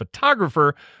identified as the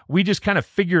photographer. We just kind of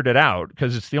figured it out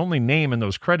because it's the only name in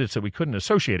those credits that we couldn't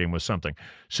associate him with something.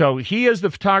 So he is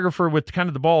the photographer with kind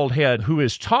of the bald head who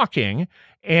is talking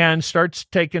and starts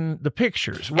taking the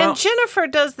pictures. Well, and Jennifer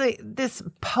does this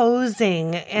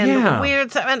posing and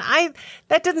weird stuff, and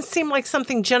that didn't seem like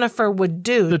something Jennifer would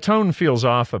do. The tone feels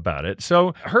off about it.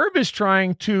 So Herb is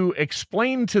trying to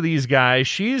explain to these guys,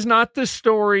 she's not the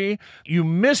story. You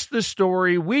missed the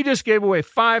story. We just gave away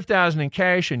 $5,000 in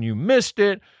cash, and you missed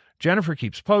it. Jennifer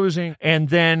keeps posing, and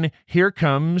then here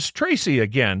comes Tracy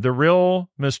again. The real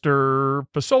Mr.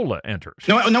 Pesola enters.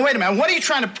 No, wait a minute. What are you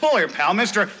trying to pull here, pal?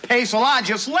 Mr. Pesola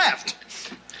just left.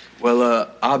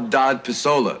 Well, Abdad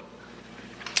Pesola.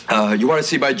 You want to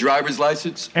see my driver's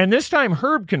license? And this time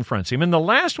Herb confronts him. In the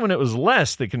last one, it was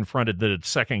Les that confronted the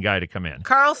second guy to come in.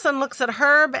 Carlson looks at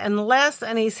Herb and Les,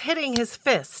 and he's hitting his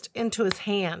fist into his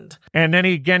hand. And then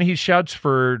he shouts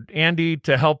for Andy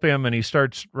to help him, and he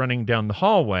starts running down the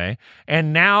hallway.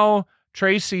 And now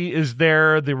Tracy is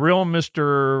there, the real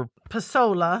Mr.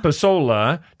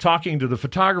 Pesola, talking to the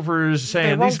photographers,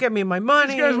 saying, they won't give me my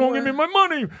money. These guys won't give me my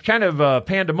money. Kind of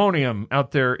pandemonium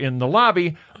out there in the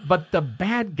lobby. But the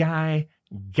bad guy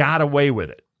got away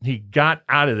with it. He got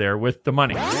out of there with the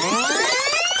money.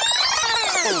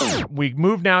 We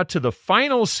move now to the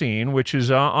final scene, which is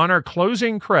on our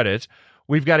closing credits.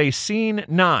 We've got a scene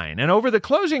 9. And over the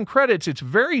closing credits, it's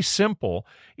very simple.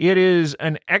 It is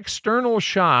an external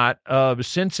shot of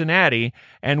Cincinnati,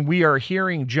 and we are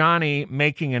hearing Johnny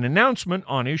making an announcement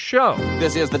on his show.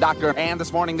 This is the doctor, and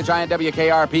this morning the giant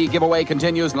WKRP giveaway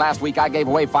continues. Last week I gave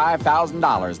away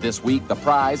 $5,000. This week the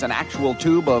prize, an actual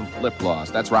tube of lip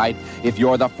gloss. That's right. If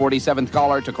you're the 47th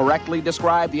caller to correctly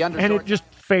describe the understory. And it just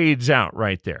fades out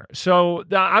right there. So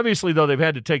obviously, though, they've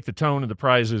had to take the tone of the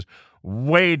prizes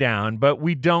way down, but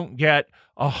we don't get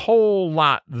a whole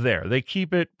lot there. They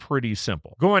keep it pretty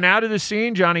simple. Going out of the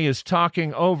scene, Johnny is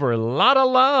talking over Lotta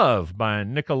Love by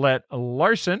Nicolette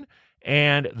Larson,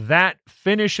 and that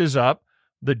finishes up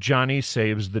the Johnny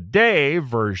Saves the Day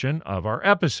version of our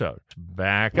episode.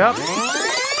 Back up.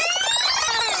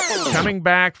 Coming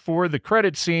back for the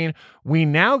credit scene, we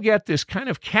now get this kind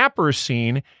of capper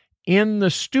scene in the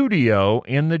studio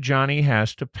in the Johnny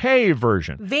Has to Pay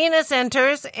version. Venus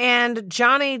enters, and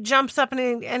Johnny jumps up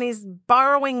and he's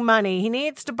borrowing money. He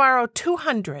needs to borrow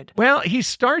 $200. Well, he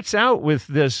starts out with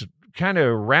this kind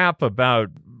of rap about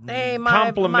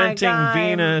complimenting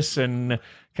Venus and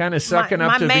kind of sucking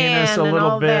up to Venus a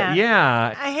little bit. That.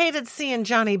 Yeah. I hated seeing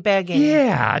Johnny begging.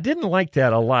 Yeah, I didn't like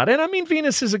that a lot. And I mean,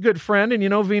 Venus is a good friend,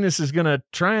 and Venus is going to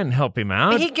try and help him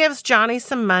out. He gives Johnny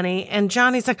some money, and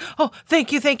Johnny's like, oh,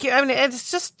 thank you. I mean, it's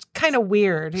just kind of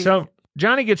weird. So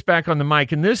Johnny gets back on the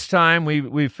mic, and this time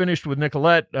we finished with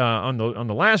Nicolette on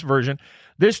the last version.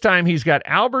 This time he's got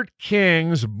Albert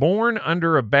King's Born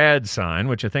Under a Bad Sign,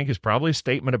 which I think is probably a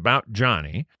statement about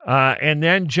Johnny. And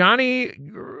then Johnny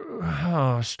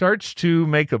starts to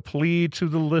make a plea to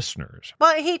the listeners.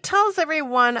 Well, he tells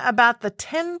everyone about the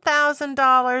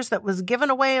 $10,000 that was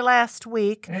given away last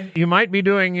week. You might be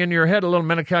doing in your head a little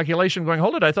mental calculation going,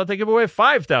 hold it, I thought they gave away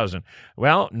 $5,000.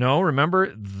 Well, no,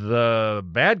 remember, the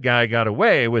bad guy got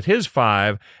away with his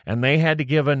 $5,000, and they had to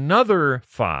give another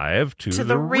 $5,000 to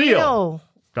the real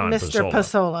Don Mr.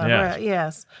 Pezzola. Yes. Right,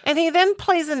 yes. And he then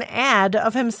plays an ad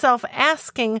of himself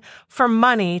asking for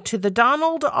money to the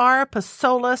Donald R.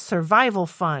 Pezzola Survival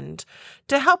Fund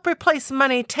to help replace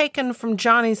money taken from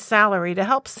Johnny's salary to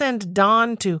help send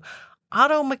Don to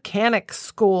auto mechanic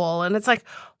school. And it's like,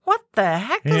 what the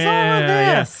heck is all of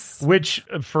this? Yeah. Which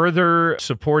further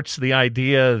supports the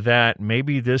idea that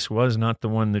maybe this was not the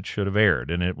one that should have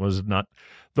aired, and it was not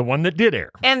the one that did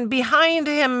air. And behind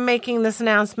him making this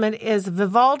announcement is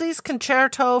Vivaldi's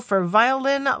Concerto for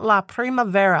Violin La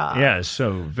Primavera. Yes,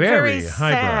 so very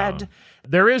highbrow. sad.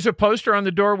 There is a poster on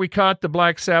the door. We caught the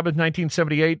Black Sabbath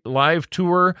 1978 live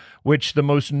tour, which the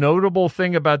most notable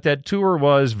thing about that tour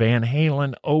was Van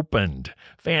Halen opened.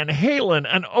 Van Halen,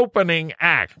 an opening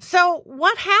act. So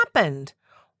what happened?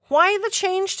 Why the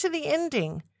change to the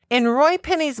ending? In Roy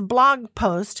Penny's blog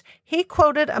post, he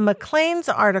quoted a Maclean's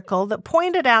article that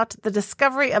pointed out the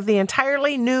discovery of the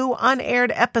entirely new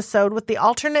unaired episode with the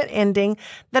alternate ending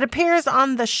that appears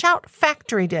on the Shout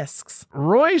Factory discs.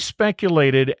 Roy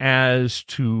speculated as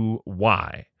to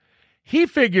why. He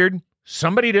figured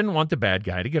somebody didn't want the bad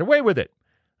guy to get away with it.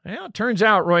 Well, it turns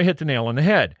out Roy hit the nail on the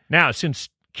head. Now, since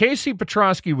Casey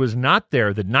Petrowski was not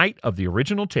there the night of the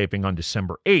original taping on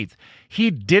December 8th,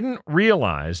 he didn't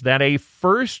realize that a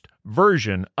first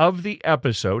version of the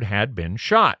episode had been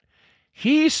shot.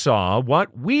 He saw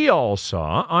what we all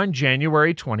saw on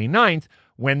January 29th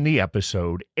when the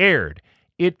episode aired.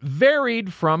 It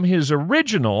varied from his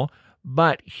original,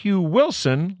 but Hugh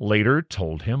Wilson later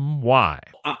told him why.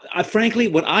 Frankly,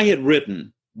 what I had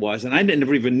written was, and I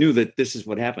never even knew that this is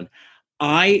what happened,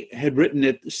 I had written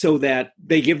it so that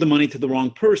they give the money to the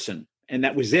wrong person, and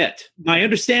that was it. My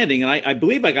understanding, and I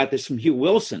believe I got this from Hugh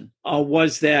Wilson,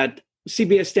 was that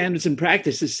CBS Standards and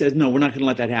Practices said, no, we're not going to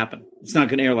let that happen. It's not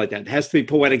going to air like that. It has to be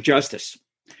poetic justice.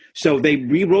 So they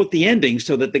rewrote the ending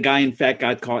so that the guy, in fact,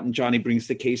 got caught, and Johnny brings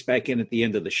the case back in at the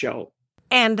end of the show.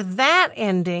 And that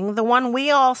ending, the one we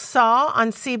all saw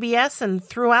on CBS and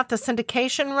throughout the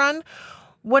syndication run,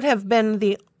 would have been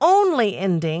the only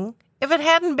ending if it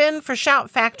hadn't been for Shout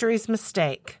Factory's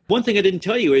mistake. One thing I didn't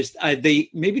tell you is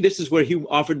maybe this is where Hugh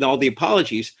offered all the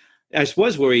apologies. This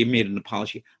was where he made an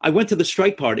apology. I went to the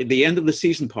strike party, the end of the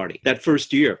season party, that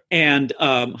first year. And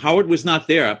Howard was not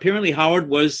there. Apparently Howard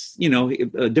was,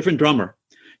 a different drummer.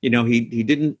 He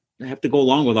didn't have to go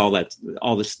along with all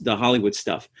this, the Hollywood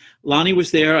stuff. Lonnie was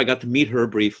there. I got to meet her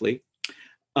briefly.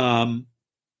 Got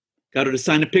her to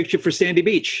sign a picture for Sandy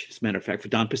Beach, as a matter of fact, for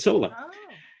Don Pezzola. Oh.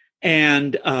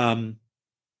 And I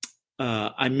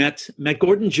met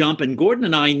Gordon Jump, and Gordon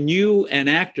and I knew an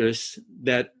actress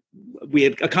that we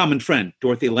had a common friend,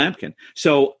 Dorothy Lampkin.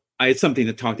 So I had something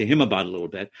to talk to him about a little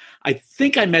bit. I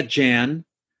think I met Jan.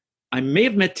 I may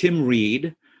have met Tim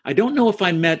Reed. I don't know if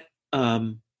I met,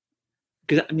 because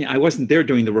I wasn't there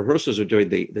during the rehearsals or during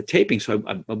the taping, so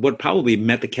I would probably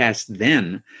met the cast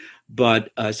then.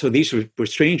 But so these were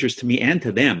strangers to me and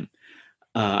to them.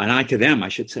 And I to them, I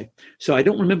should say. So I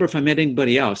don't remember if I met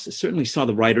anybody else. I certainly saw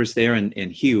the writers there and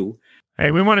Hugh.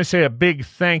 Hey, we want to say a big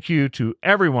thank you to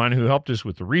everyone who helped us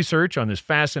with the research on this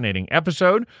fascinating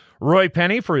episode. Roy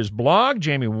Penny for his blog,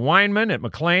 Jamie Weinman at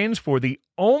Maclean's for the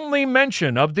only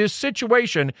mention of this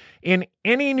situation in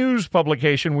any news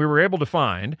publication we were able to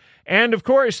find, and, of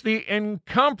course, the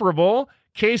incomparable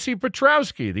Casey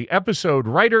Petrowski, the episode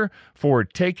writer, for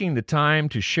taking the time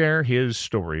to share his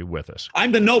story with us.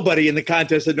 I'm the nobody in the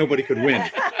contest that nobody could win.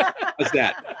 How's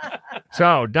that?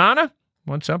 So, Donna,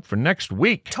 what's up for next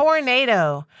week?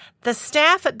 Tornado. The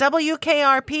staff at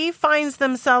WKRP finds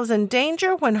themselves in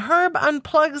danger when Herb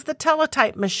unplugs the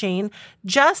teletype machine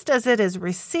just as it is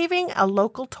receiving a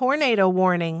local tornado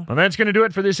warning. Well, that's going to do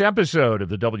it for this episode of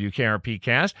the WKRP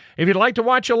cast. If you'd like to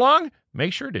watch along,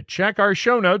 make sure to check our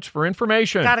show notes for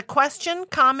information. Got a question,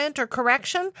 comment, or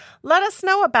correction? Let us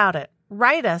know about it.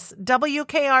 Write us,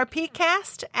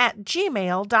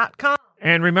 WKRPcast@gmail.com.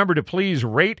 And remember to please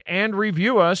rate and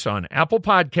review us on Apple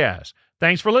Podcasts.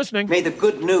 Thanks for listening. May the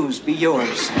good news be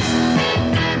yours.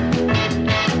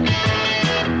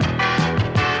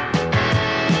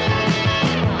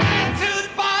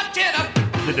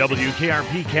 The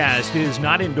WKRP cast is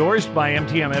not endorsed by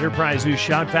MTM Enterprises,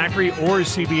 Shout Factory, or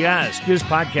CBS. This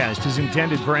podcast is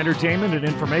intended for entertainment and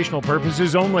informational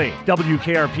purposes only.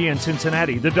 WKRP in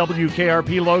Cincinnati, the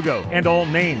WKRP logo, and all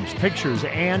names, pictures,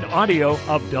 and audio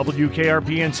of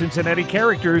WKRP in Cincinnati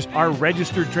characters are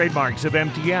registered trademarks of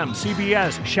MTM,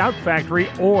 CBS, Shout Factory,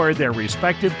 or their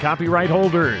respective copyright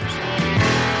holders.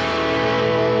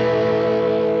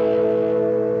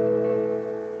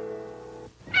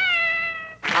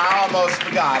 I almost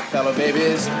forgot, fellow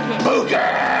babies.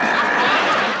 Booger!